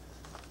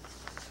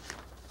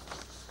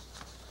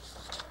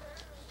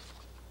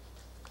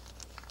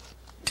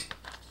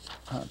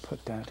 I'll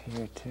put that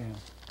here too.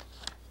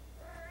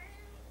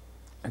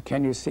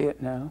 Can you see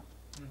it now?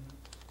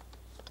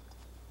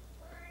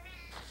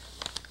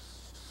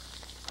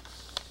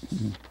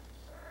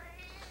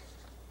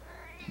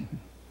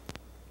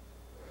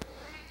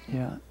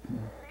 Yeah.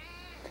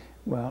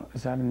 Well,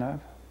 is that enough?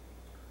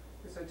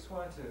 Yes, I just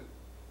wanted to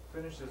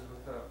finish this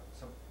with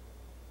some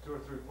 2 or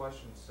 3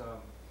 questions.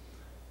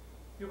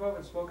 You've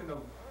often spoken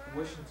of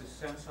wishing to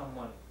send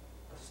someone,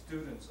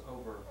 students,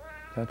 over.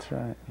 That's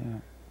right. Yeah.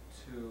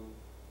 To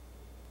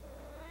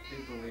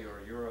Italy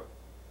or Europe.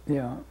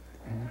 Yeah.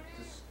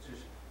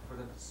 For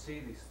them to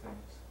see these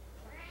things.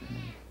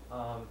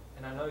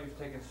 And I know you've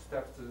taken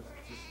steps to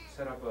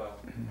set up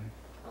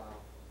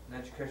an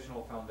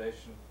educational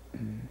foundation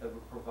that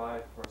would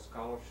provide for a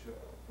scholarship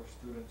for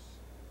students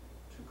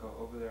to go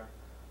over there.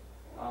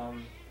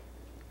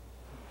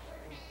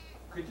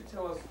 Could you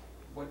tell us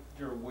what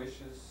your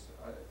wishes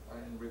are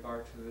in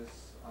regard to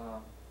this,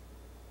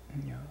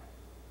 Yeah.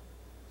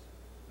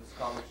 the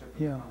scholarship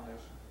and Yeah. the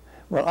foundation?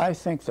 Well, I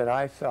think that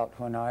I felt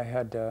when I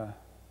had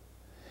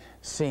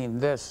seen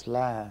this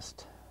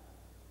last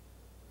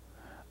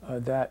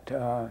that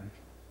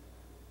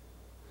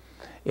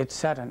it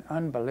set an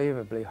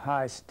unbelievably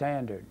high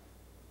standard,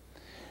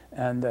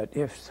 and that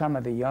if some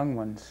of the young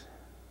ones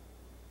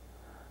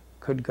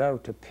could go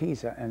to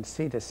Pisa and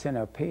see the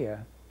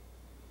Sinopia,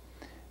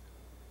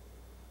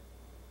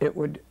 it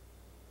would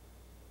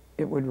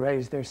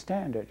raise their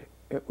standard.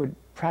 It would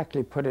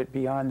practically put it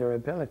beyond their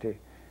ability.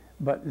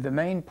 But the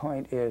main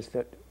point is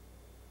that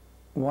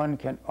one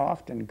can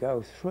often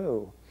go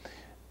through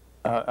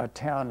a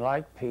town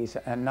like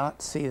Pisa and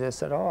not see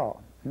this at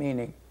all,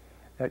 meaning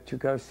that you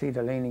go see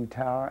the Leaning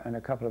Tower and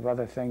a couple of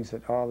other things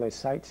that all the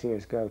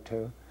sightseers go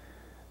to.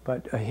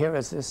 But here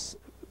is this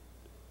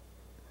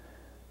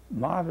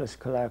marvelous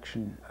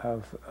collection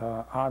of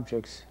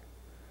objects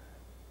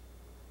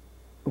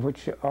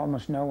which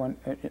almost no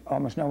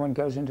one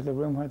goes into the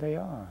room where they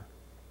are.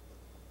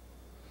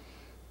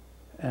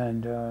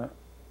 And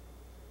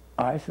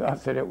I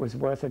thought that it was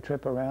worth a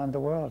trip around the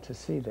world to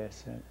see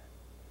this,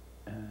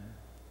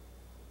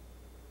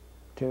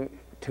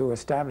 to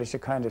establish a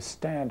kind of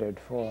standard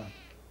for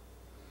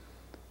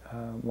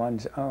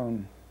one's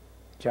own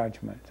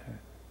judgment.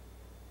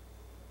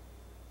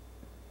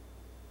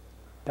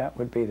 That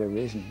would be the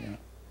reason.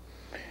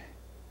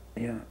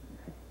 Yeah.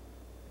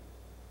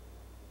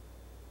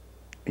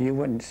 You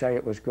wouldn't say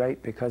it was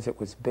great because it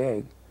was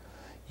big.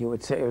 You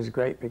would say it was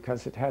great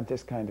because it had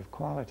this kind of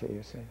quality,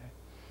 you see.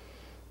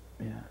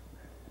 Yeah.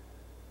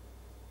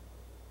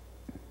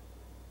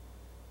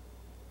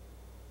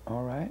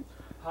 All right.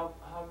 How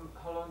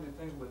long do you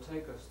think it would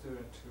take a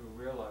student to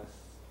realize,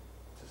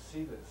 to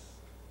see this,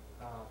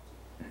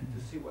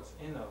 to see what's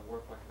in a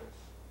work like this?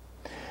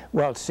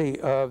 Well, see,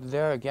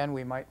 there again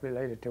we might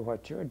relate it to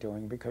what you're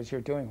doing, because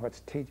you're doing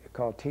what's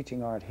called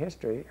teaching art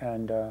history,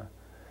 and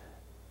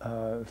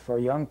for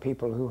young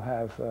people who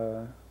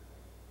have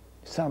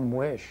some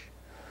wish,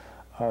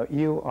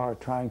 you are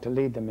trying to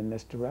lead them in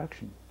this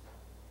direction.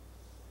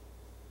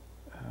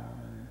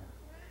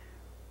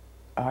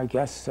 I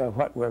guess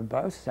what we're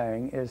both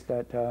saying is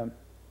that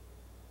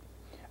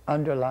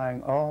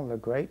underlying all the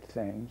great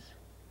things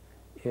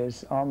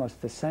is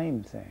almost the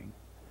same thing.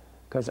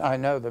 Because I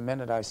know the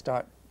minute I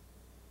start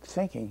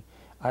thinking,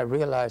 I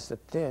realize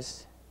that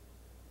this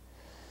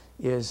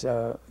is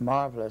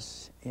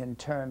marvelous in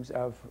terms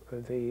of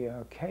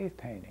the cave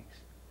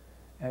paintings.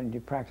 And you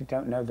practically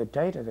don't know the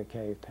date of the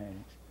cave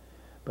paintings.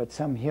 But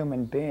some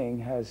human being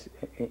has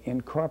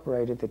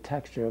incorporated the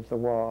texture of the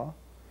wall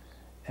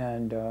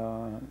and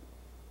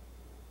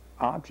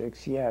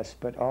objects, yes,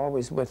 but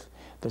always with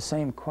the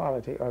same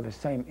quality or the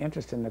same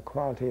interest in the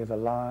quality of the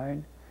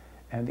line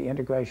and the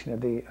integration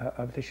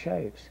of the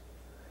shapes.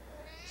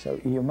 So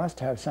you must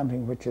have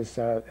something which is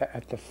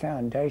at the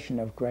foundation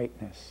of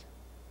greatness.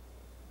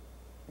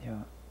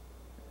 Yeah.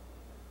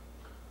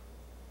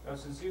 Now,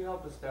 since you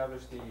helped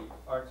establish the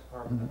art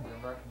department at the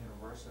American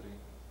University,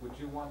 would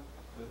you want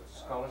the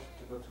scholarship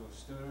to go to a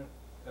student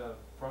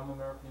from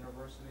American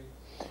University,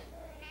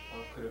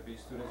 or could it be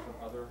students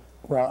from other?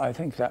 Well, I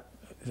think that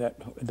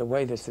the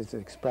way this is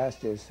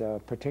expressed is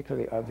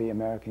particularly of the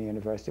American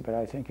University, but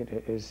I think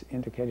it is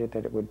indicated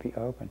that it would be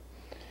open.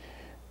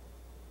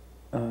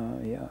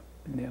 Yeah.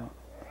 Yeah.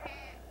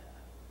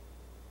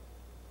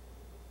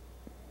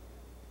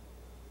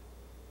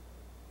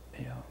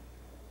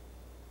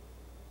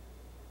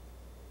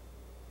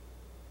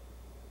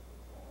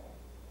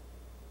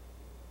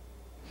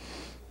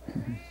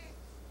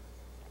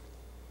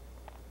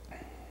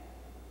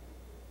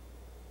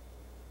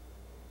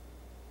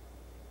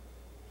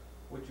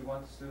 Would you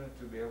want the student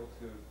to be able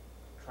to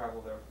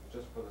travel there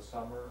just for the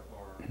summer,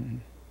 or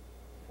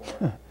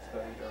study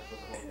there for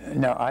the whole year?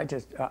 No,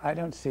 I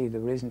don't see the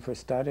reason for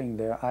studying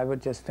there. I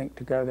would just think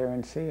to go there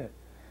and see it.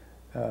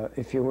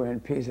 If you were in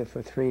Pisa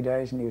for 3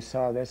 days and you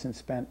saw this and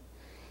spent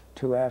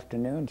 2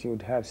 afternoons,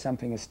 you'd have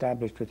something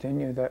established within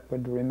you that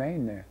would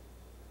remain there.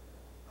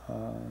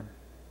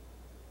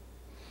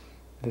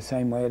 The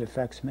same way it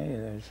affects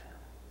me.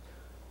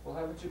 Well,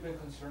 haven't you been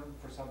concerned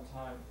for some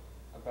time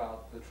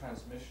about the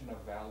transmission of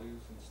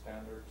values and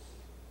standards?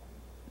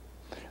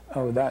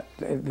 Oh,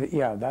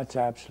 yeah, that's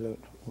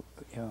absolute.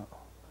 Yeah.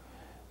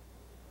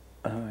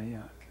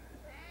 Yeah.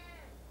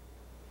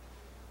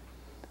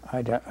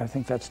 I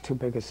think that's too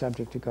big a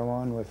subject to go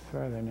on with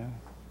further now.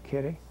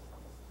 Kitty?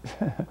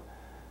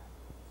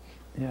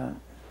 Yeah.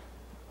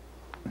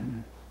 I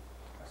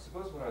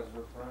suppose what I was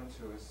referring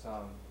to is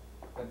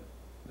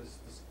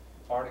this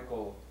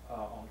article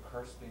on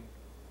Kirsting.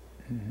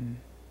 Mm-hmm.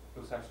 It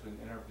was actually an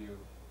interview,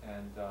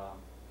 and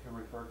he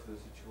referred to the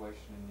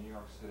situation in New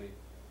York City,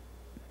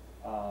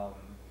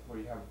 where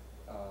you have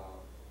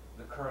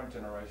the current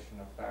generation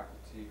of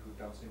faculty who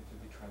don't seem to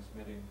be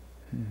transmitting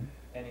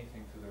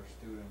anything to their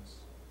students,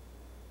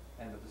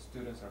 and that the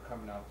students are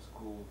coming out of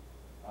school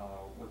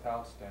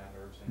without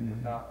standards and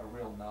without a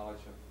real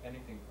knowledge of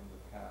anything from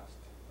the past,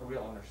 a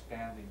real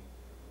understanding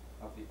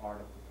of the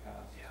art of the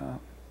past, Yeah.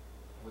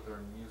 whether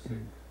in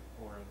music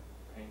or in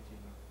painting.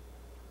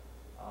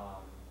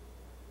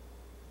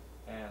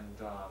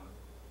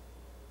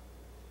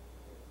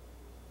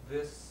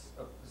 This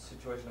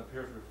situation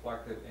appears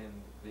reflected in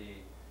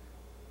the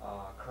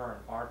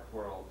current art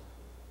world,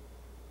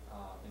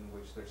 in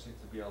which there seems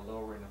to be a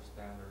lowering of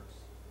standards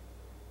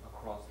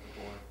across the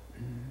board.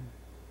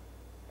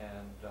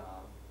 And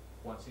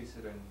one sees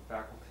it in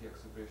faculty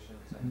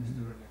exhibitions and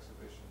student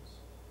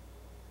exhibitions.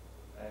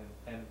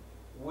 And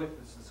with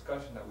this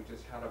discussion that we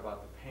just had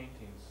about the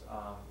paintings,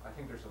 I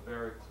think there's a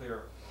very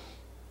clear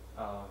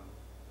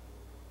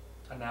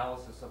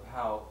analysis of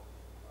how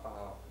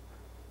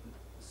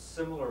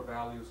similar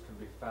values can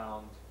be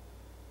found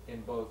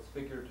in both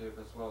figurative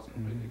as well as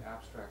completely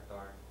abstract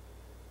art,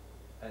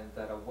 and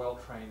that a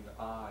well-trained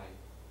eye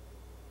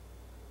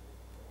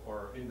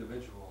or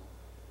individual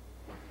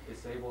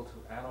is able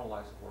to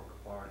analyze a work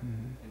of art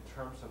in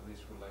terms of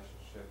these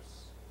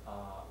relationships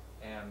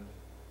and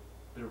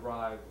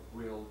derive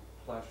real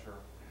pleasure.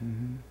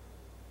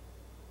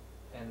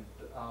 And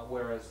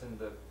whereas in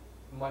the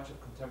much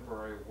of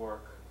contemporary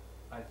work,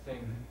 I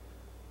think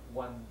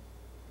one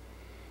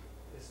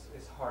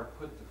is hard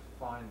put to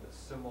find the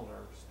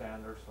similar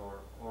standards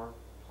or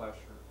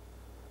pleasure.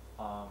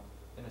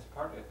 And it's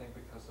partly, I think,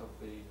 because of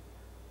the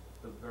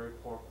very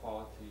poor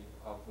quality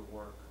of the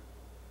work,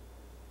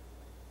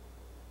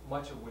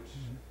 much of which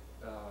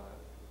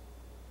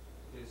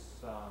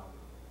is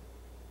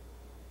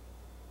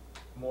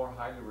more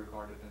highly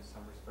regarded in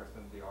some respects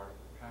than the art of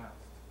the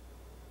past.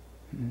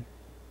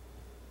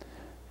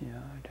 Yeah,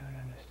 I don't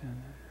understand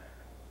that.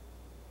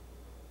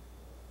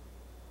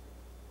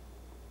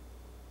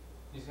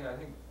 You see, I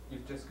think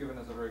you've just given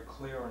us a very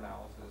clear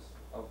analysis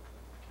of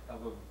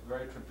a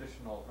very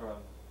traditional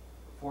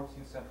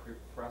 14th century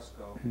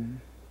fresco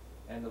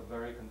and a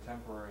very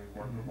contemporary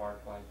work of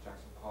art by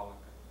Jackson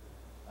Pollock.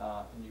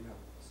 And you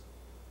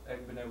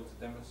have been able to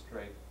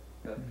demonstrate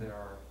that there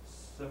are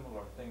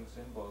similar things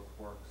in both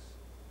works.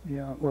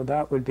 Yeah, well,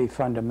 that would be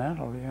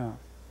fundamental, yeah.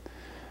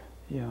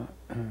 Yeah.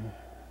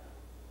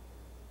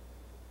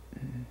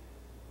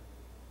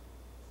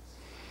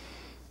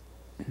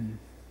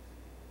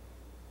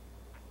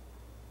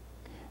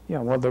 Yeah,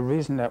 well, the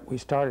reason that we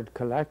started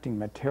collecting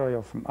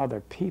material from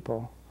other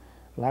people,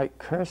 like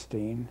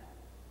Kirstein,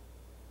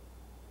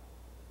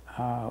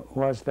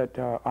 was that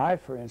I,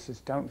 for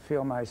instance, don't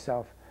feel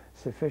myself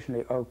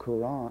sufficiently au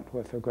courant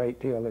with a great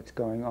deal that's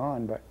going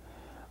on, but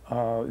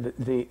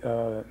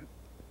the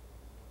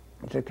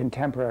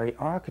contemporary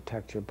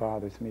architecture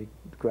bothers me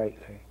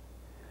greatly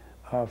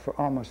for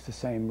almost the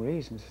same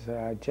reasons. That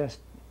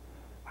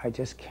I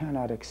just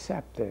cannot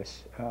accept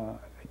this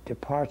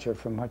departure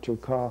from what you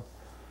call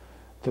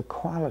the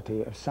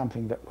quality of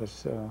something that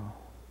was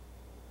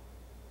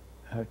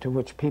to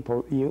which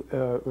people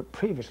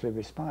previously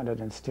responded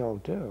and still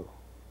do.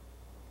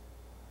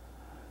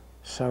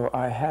 So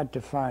I had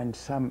to find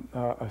some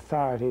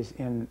authorities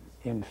in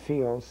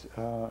fields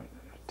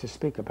to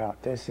speak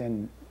about this,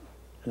 in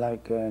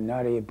like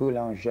Nadia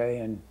Boulanger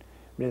in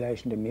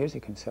relation to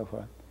music and so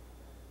forth.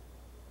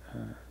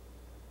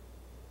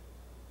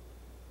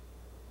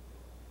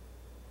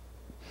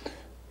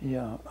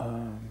 Yeah.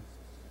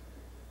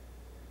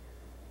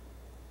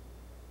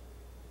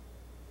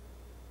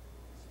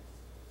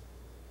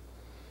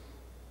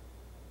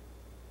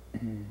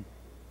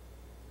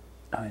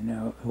 I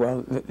know.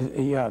 Well,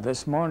 yeah,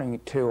 this morning,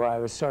 too, I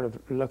was sort of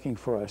looking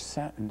for a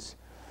sentence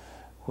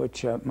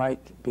which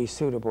might be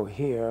suitable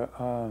here.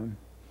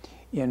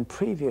 In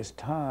previous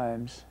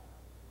times,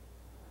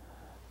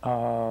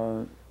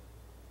 a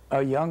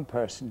young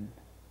person,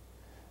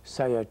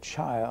 say a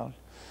child,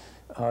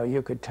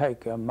 you could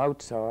take a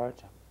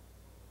Mozart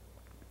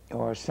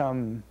or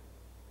some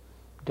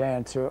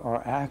dancer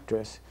or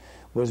actress,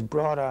 was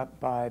brought up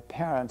by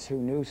parents who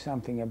knew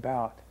something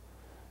about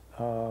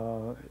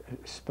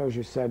suppose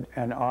you said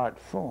an art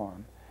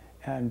form,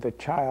 and the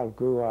child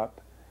grew up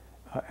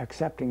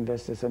accepting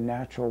this as a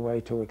natural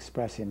way to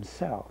express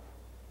himself,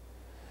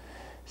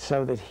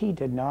 so that he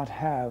did not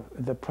have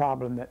the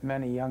problem that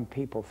many young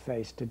people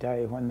face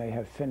today when they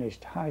have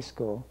finished high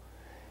school,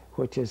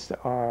 which is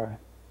our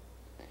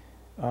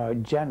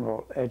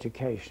general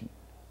education.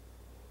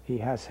 He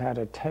has had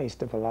a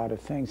taste of a lot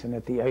of things, and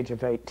at the age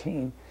of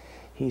 18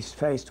 he's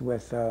faced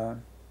with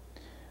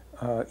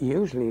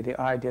usually the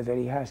idea that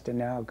he has to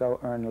now go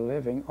earn a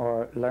living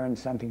or learn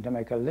something to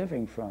make a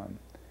living from.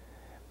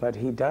 But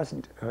he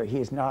doesn't,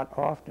 he is not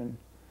often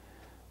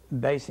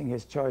basing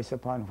his choice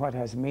upon what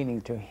has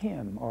meaning to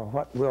him or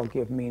what will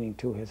give meaning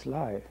to his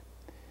life.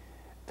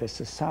 The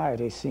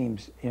society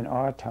seems in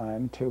our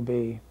time to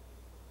be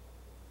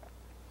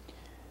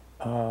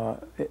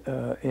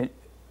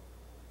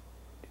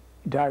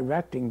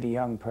directing the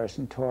young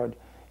person toward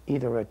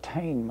either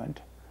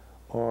attainment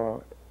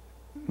or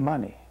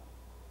money.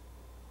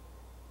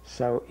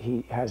 So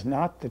he has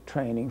not the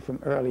training from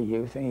early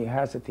youth, and he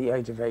has at the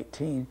age of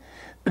 18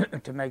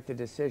 to make the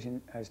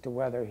decision as to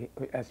whether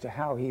as to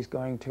how he's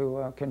going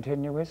to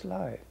continue his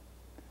life.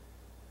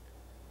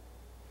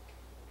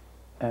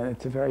 And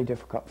it's a very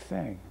difficult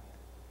thing.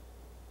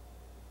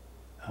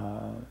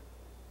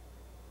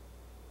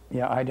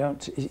 Yeah, I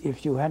don't.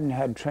 If you hadn't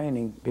had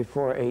training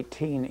before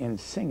 18 in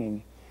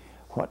singing,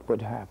 what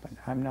would happen?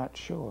 I'm not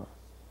sure.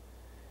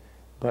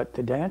 But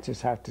the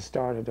dancers have to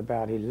start at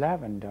about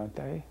 11, don't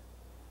they,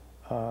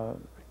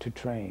 to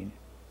train.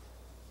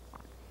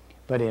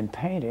 But in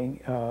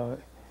painting,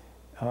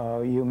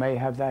 you may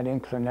have that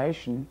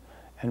inclination,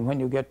 and when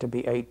you get to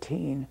be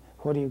 18,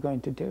 what are you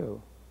going to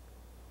do?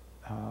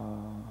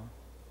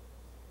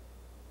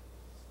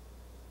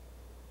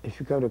 If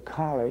you go to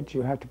college,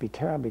 you have to be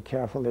terribly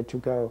careful that you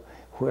go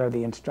where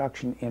the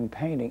instruction in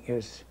painting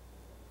is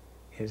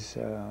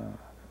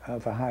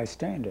of a high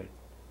standard.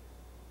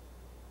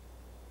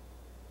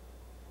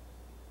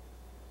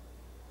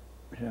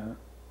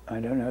 I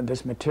don't know,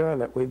 this material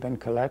that we've been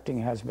collecting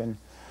has been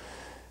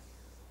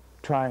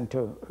trying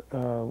to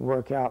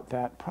work out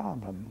that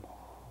problem.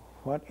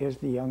 What is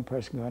the young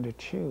person going to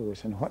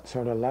choose, and what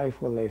sort of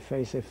life will they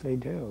face if they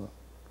do?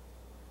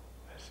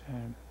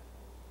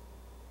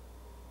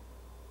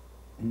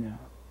 No,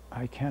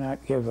 I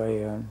cannot give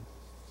a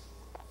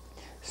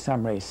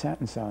summary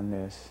sentence on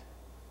this.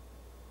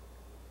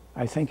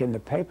 I think in the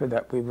paper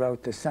that we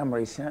wrote, the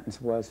summary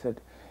sentence was that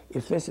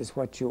if this is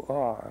what you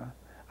are,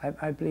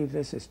 I believe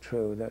this is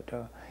true, that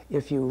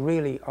if you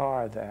really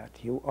are that,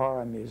 you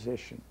are a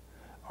musician,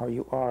 or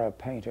you are a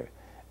painter,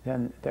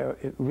 then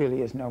it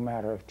really is no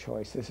matter of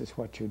choice. This is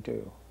what you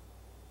do.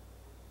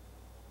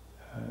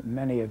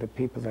 Many of the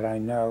people that I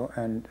know,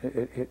 and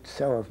it's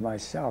so of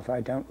myself, I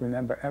don't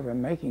remember ever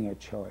making a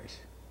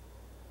choice.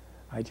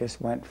 I just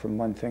went from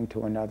one thing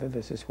to another.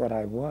 This is what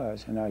I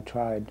was, and I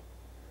tried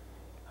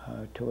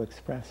to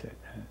express it.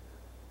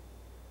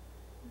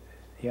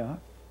 Yeah?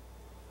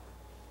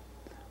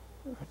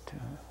 But,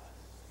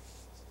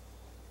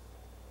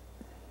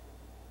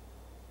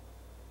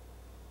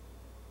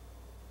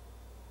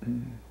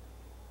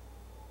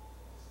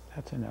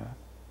 that's enough.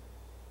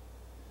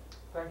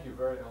 Thank you,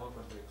 very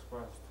eloquently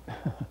expressed.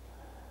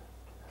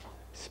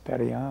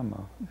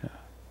 Speriamo.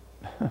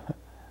 No.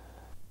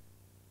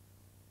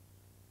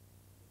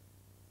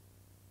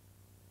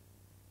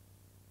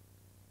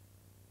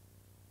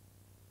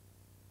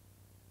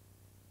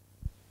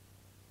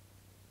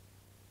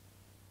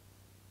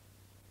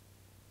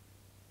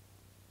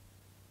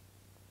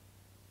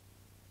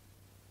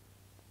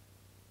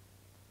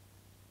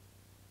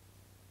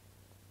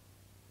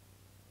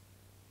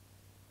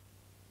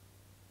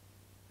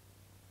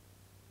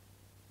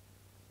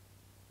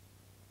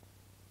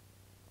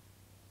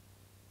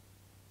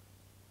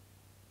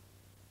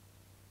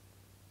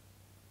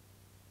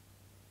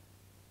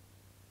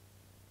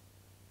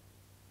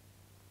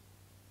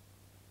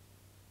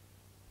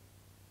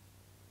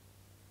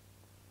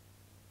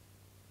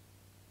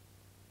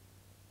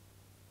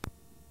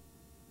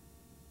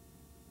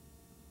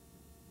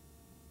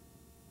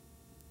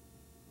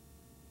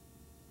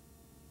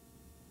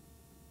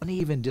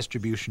 Uneven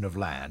distribution of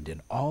land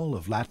in all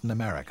of Latin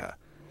America,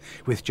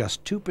 with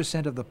just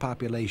 2% of the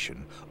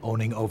population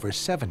owning over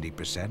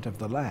 70% of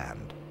the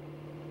land.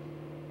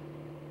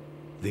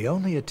 The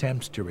only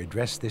attempts to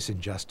redress this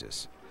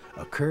injustice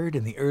occurred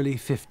in the early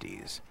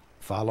 50s,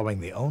 following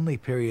the only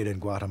period in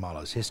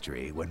Guatemala's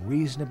history when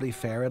reasonably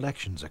fair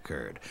elections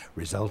occurred,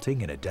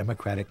 resulting in a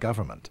democratic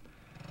government.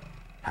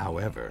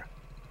 However,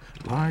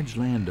 large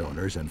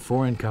landowners and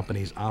foreign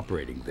companies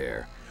operating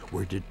there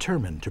were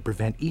determined to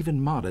prevent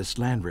even modest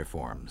land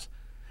reforms,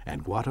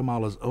 and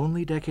Guatemala's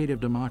only decade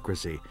of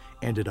democracy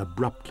ended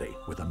abruptly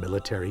with a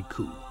military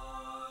coup.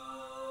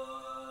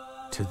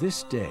 To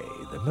this day,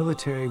 the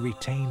military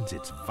retains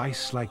its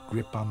vice-like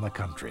grip on the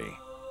country.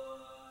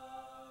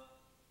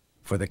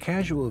 For the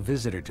casual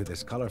visitor to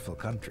this colorful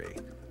country,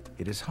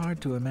 it is hard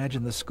to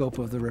imagine the scope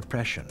of the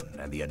repression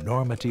and the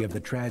enormity of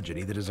the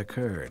tragedy that has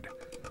occurred.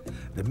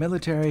 The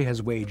military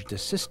has waged a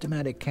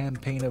systematic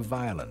campaign of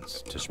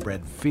violence to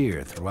spread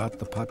fear throughout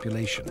the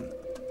population.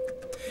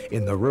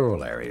 In the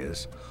rural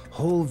areas,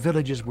 whole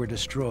villages were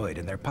destroyed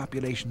and their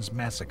populations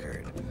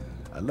massacred,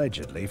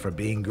 allegedly for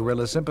being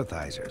guerrilla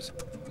sympathizers.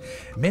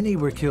 Many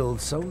were killed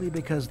solely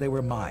because they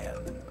were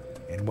Mayan,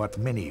 in what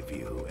many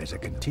view as a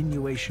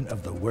continuation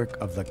of the work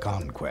of the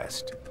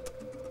conquest.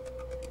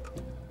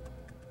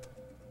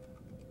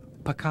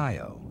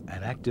 Pacayo,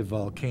 an active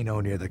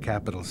volcano near the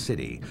capital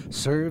city,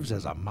 serves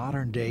as a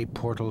modern-day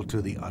portal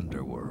to the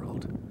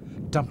underworld,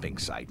 dumping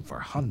site for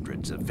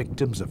hundreds of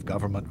victims of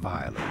government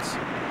violence.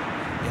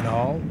 In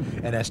all,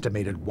 an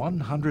estimated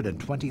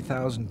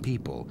 120,000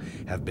 people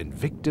have been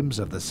victims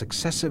of the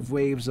successive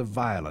waves of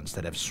violence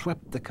that have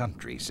swept the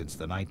country since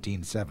the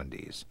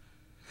 1970s.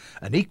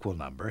 An equal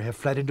number have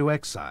fled into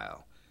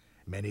exile,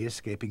 many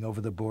escaping over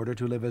the border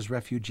to live as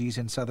refugees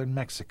in southern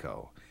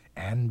Mexico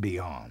and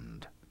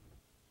beyond.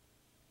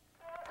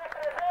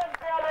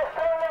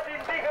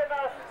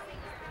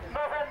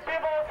 Nos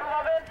sentimos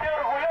sumamente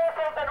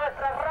orgullosos de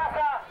nuestra raza.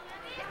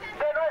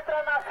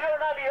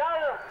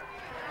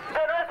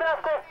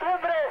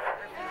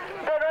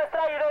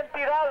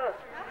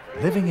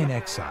 Living in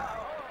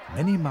exile,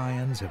 many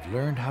Mayans have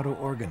learned how to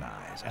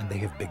organize, and they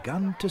have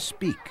begun to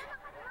speak.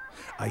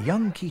 A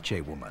young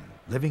Quiche woman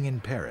living in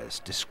Paris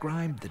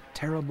described the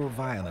terrible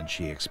violence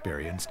she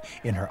experienced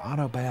in her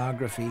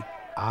autobiography,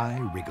 I,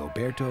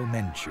 Rigoberto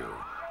Menchu.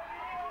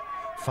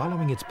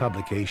 Following its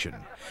publication,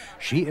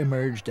 she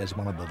emerged as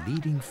one of the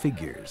leading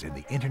figures in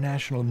the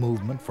international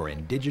movement for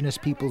indigenous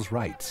peoples'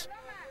 rights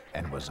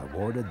and was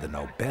awarded the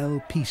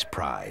Nobel Peace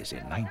Prize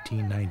in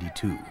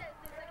 1992.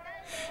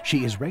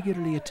 She is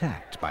regularly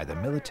attacked by the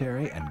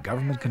military and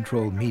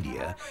government-controlled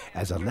media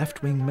as a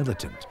left-wing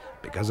militant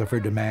because of her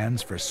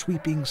demands for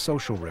sweeping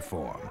social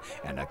reform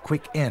and a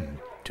quick end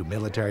to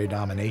military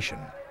domination.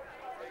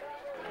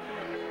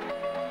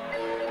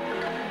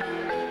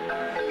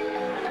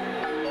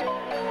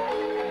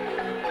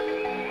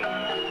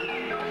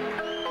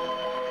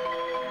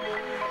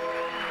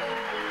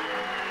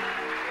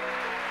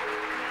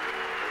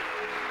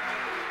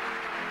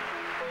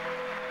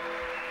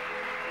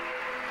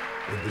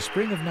 In the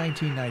spring of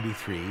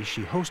 1993,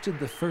 she hosted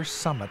the first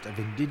summit of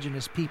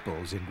indigenous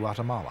peoples in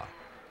Guatemala.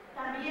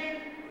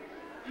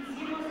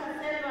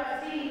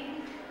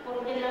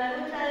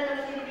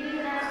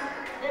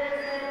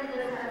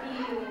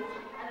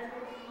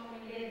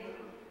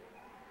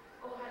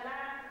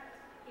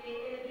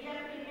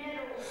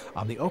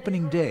 On the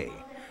opening day,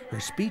 her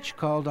speech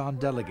called on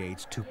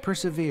delegates to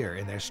persevere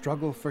in their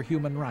struggle for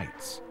human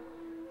rights.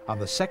 On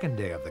the second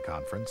day of the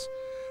conference,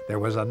 there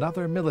was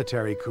another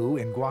military coup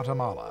in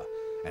Guatemala,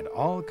 and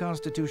all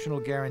constitutional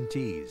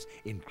guarantees,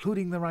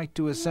 including the right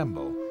to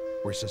assemble,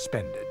 were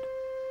suspended.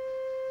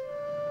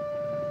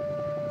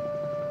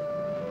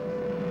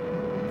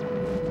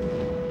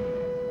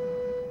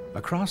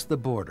 Across the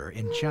border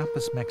in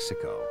Chiapas,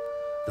 Mexico,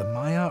 the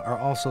Maya are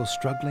also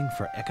struggling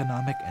for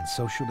economic and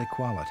social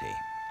equality.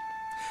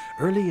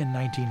 Early in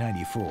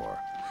 1994,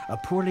 a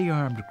poorly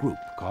armed group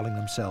calling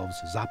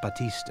themselves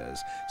Zapatistas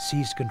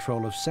seized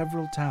control of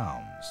several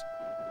towns.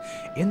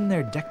 In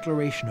their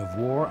declaration of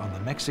war on the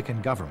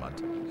Mexican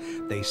government,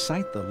 they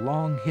cite the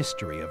long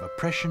history of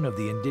oppression of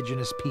the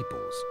indigenous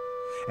peoples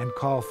and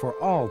call for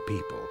all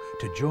people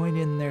to join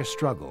in their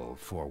struggle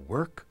for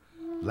work,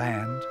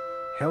 land,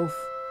 health,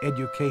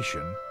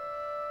 education,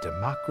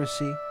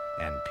 democracy,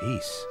 and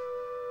peace.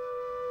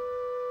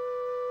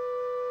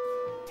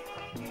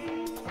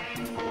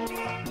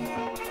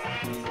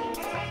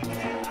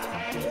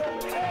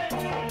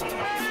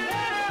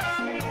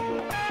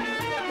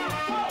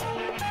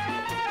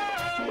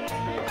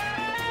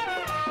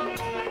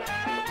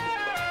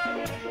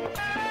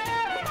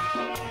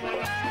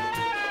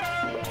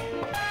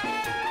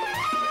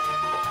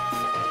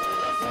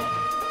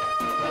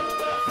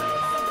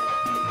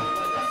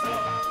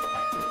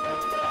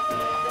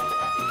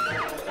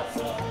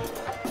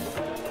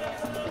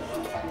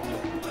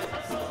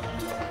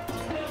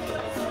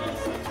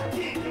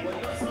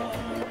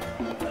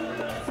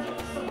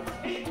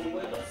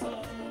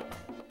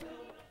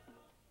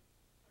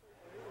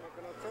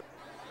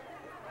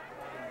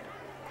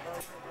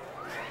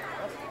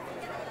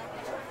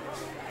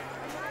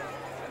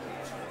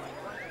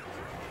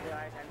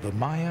 The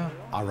Maya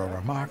are a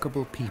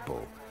remarkable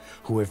people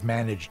who have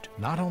managed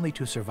not only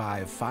to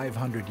survive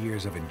 500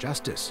 years of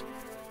injustice,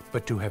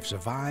 but to have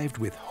survived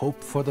with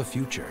hope for the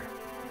future.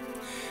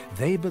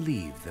 They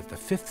believe that the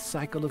fifth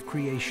cycle of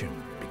creation,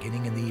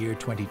 beginning in the year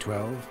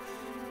 2012,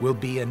 will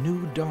be a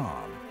new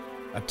dawn,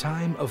 a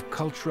time of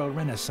cultural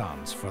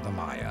renaissance for the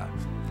Maya,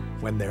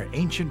 when their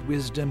ancient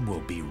wisdom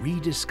will be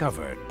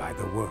rediscovered by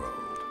the world.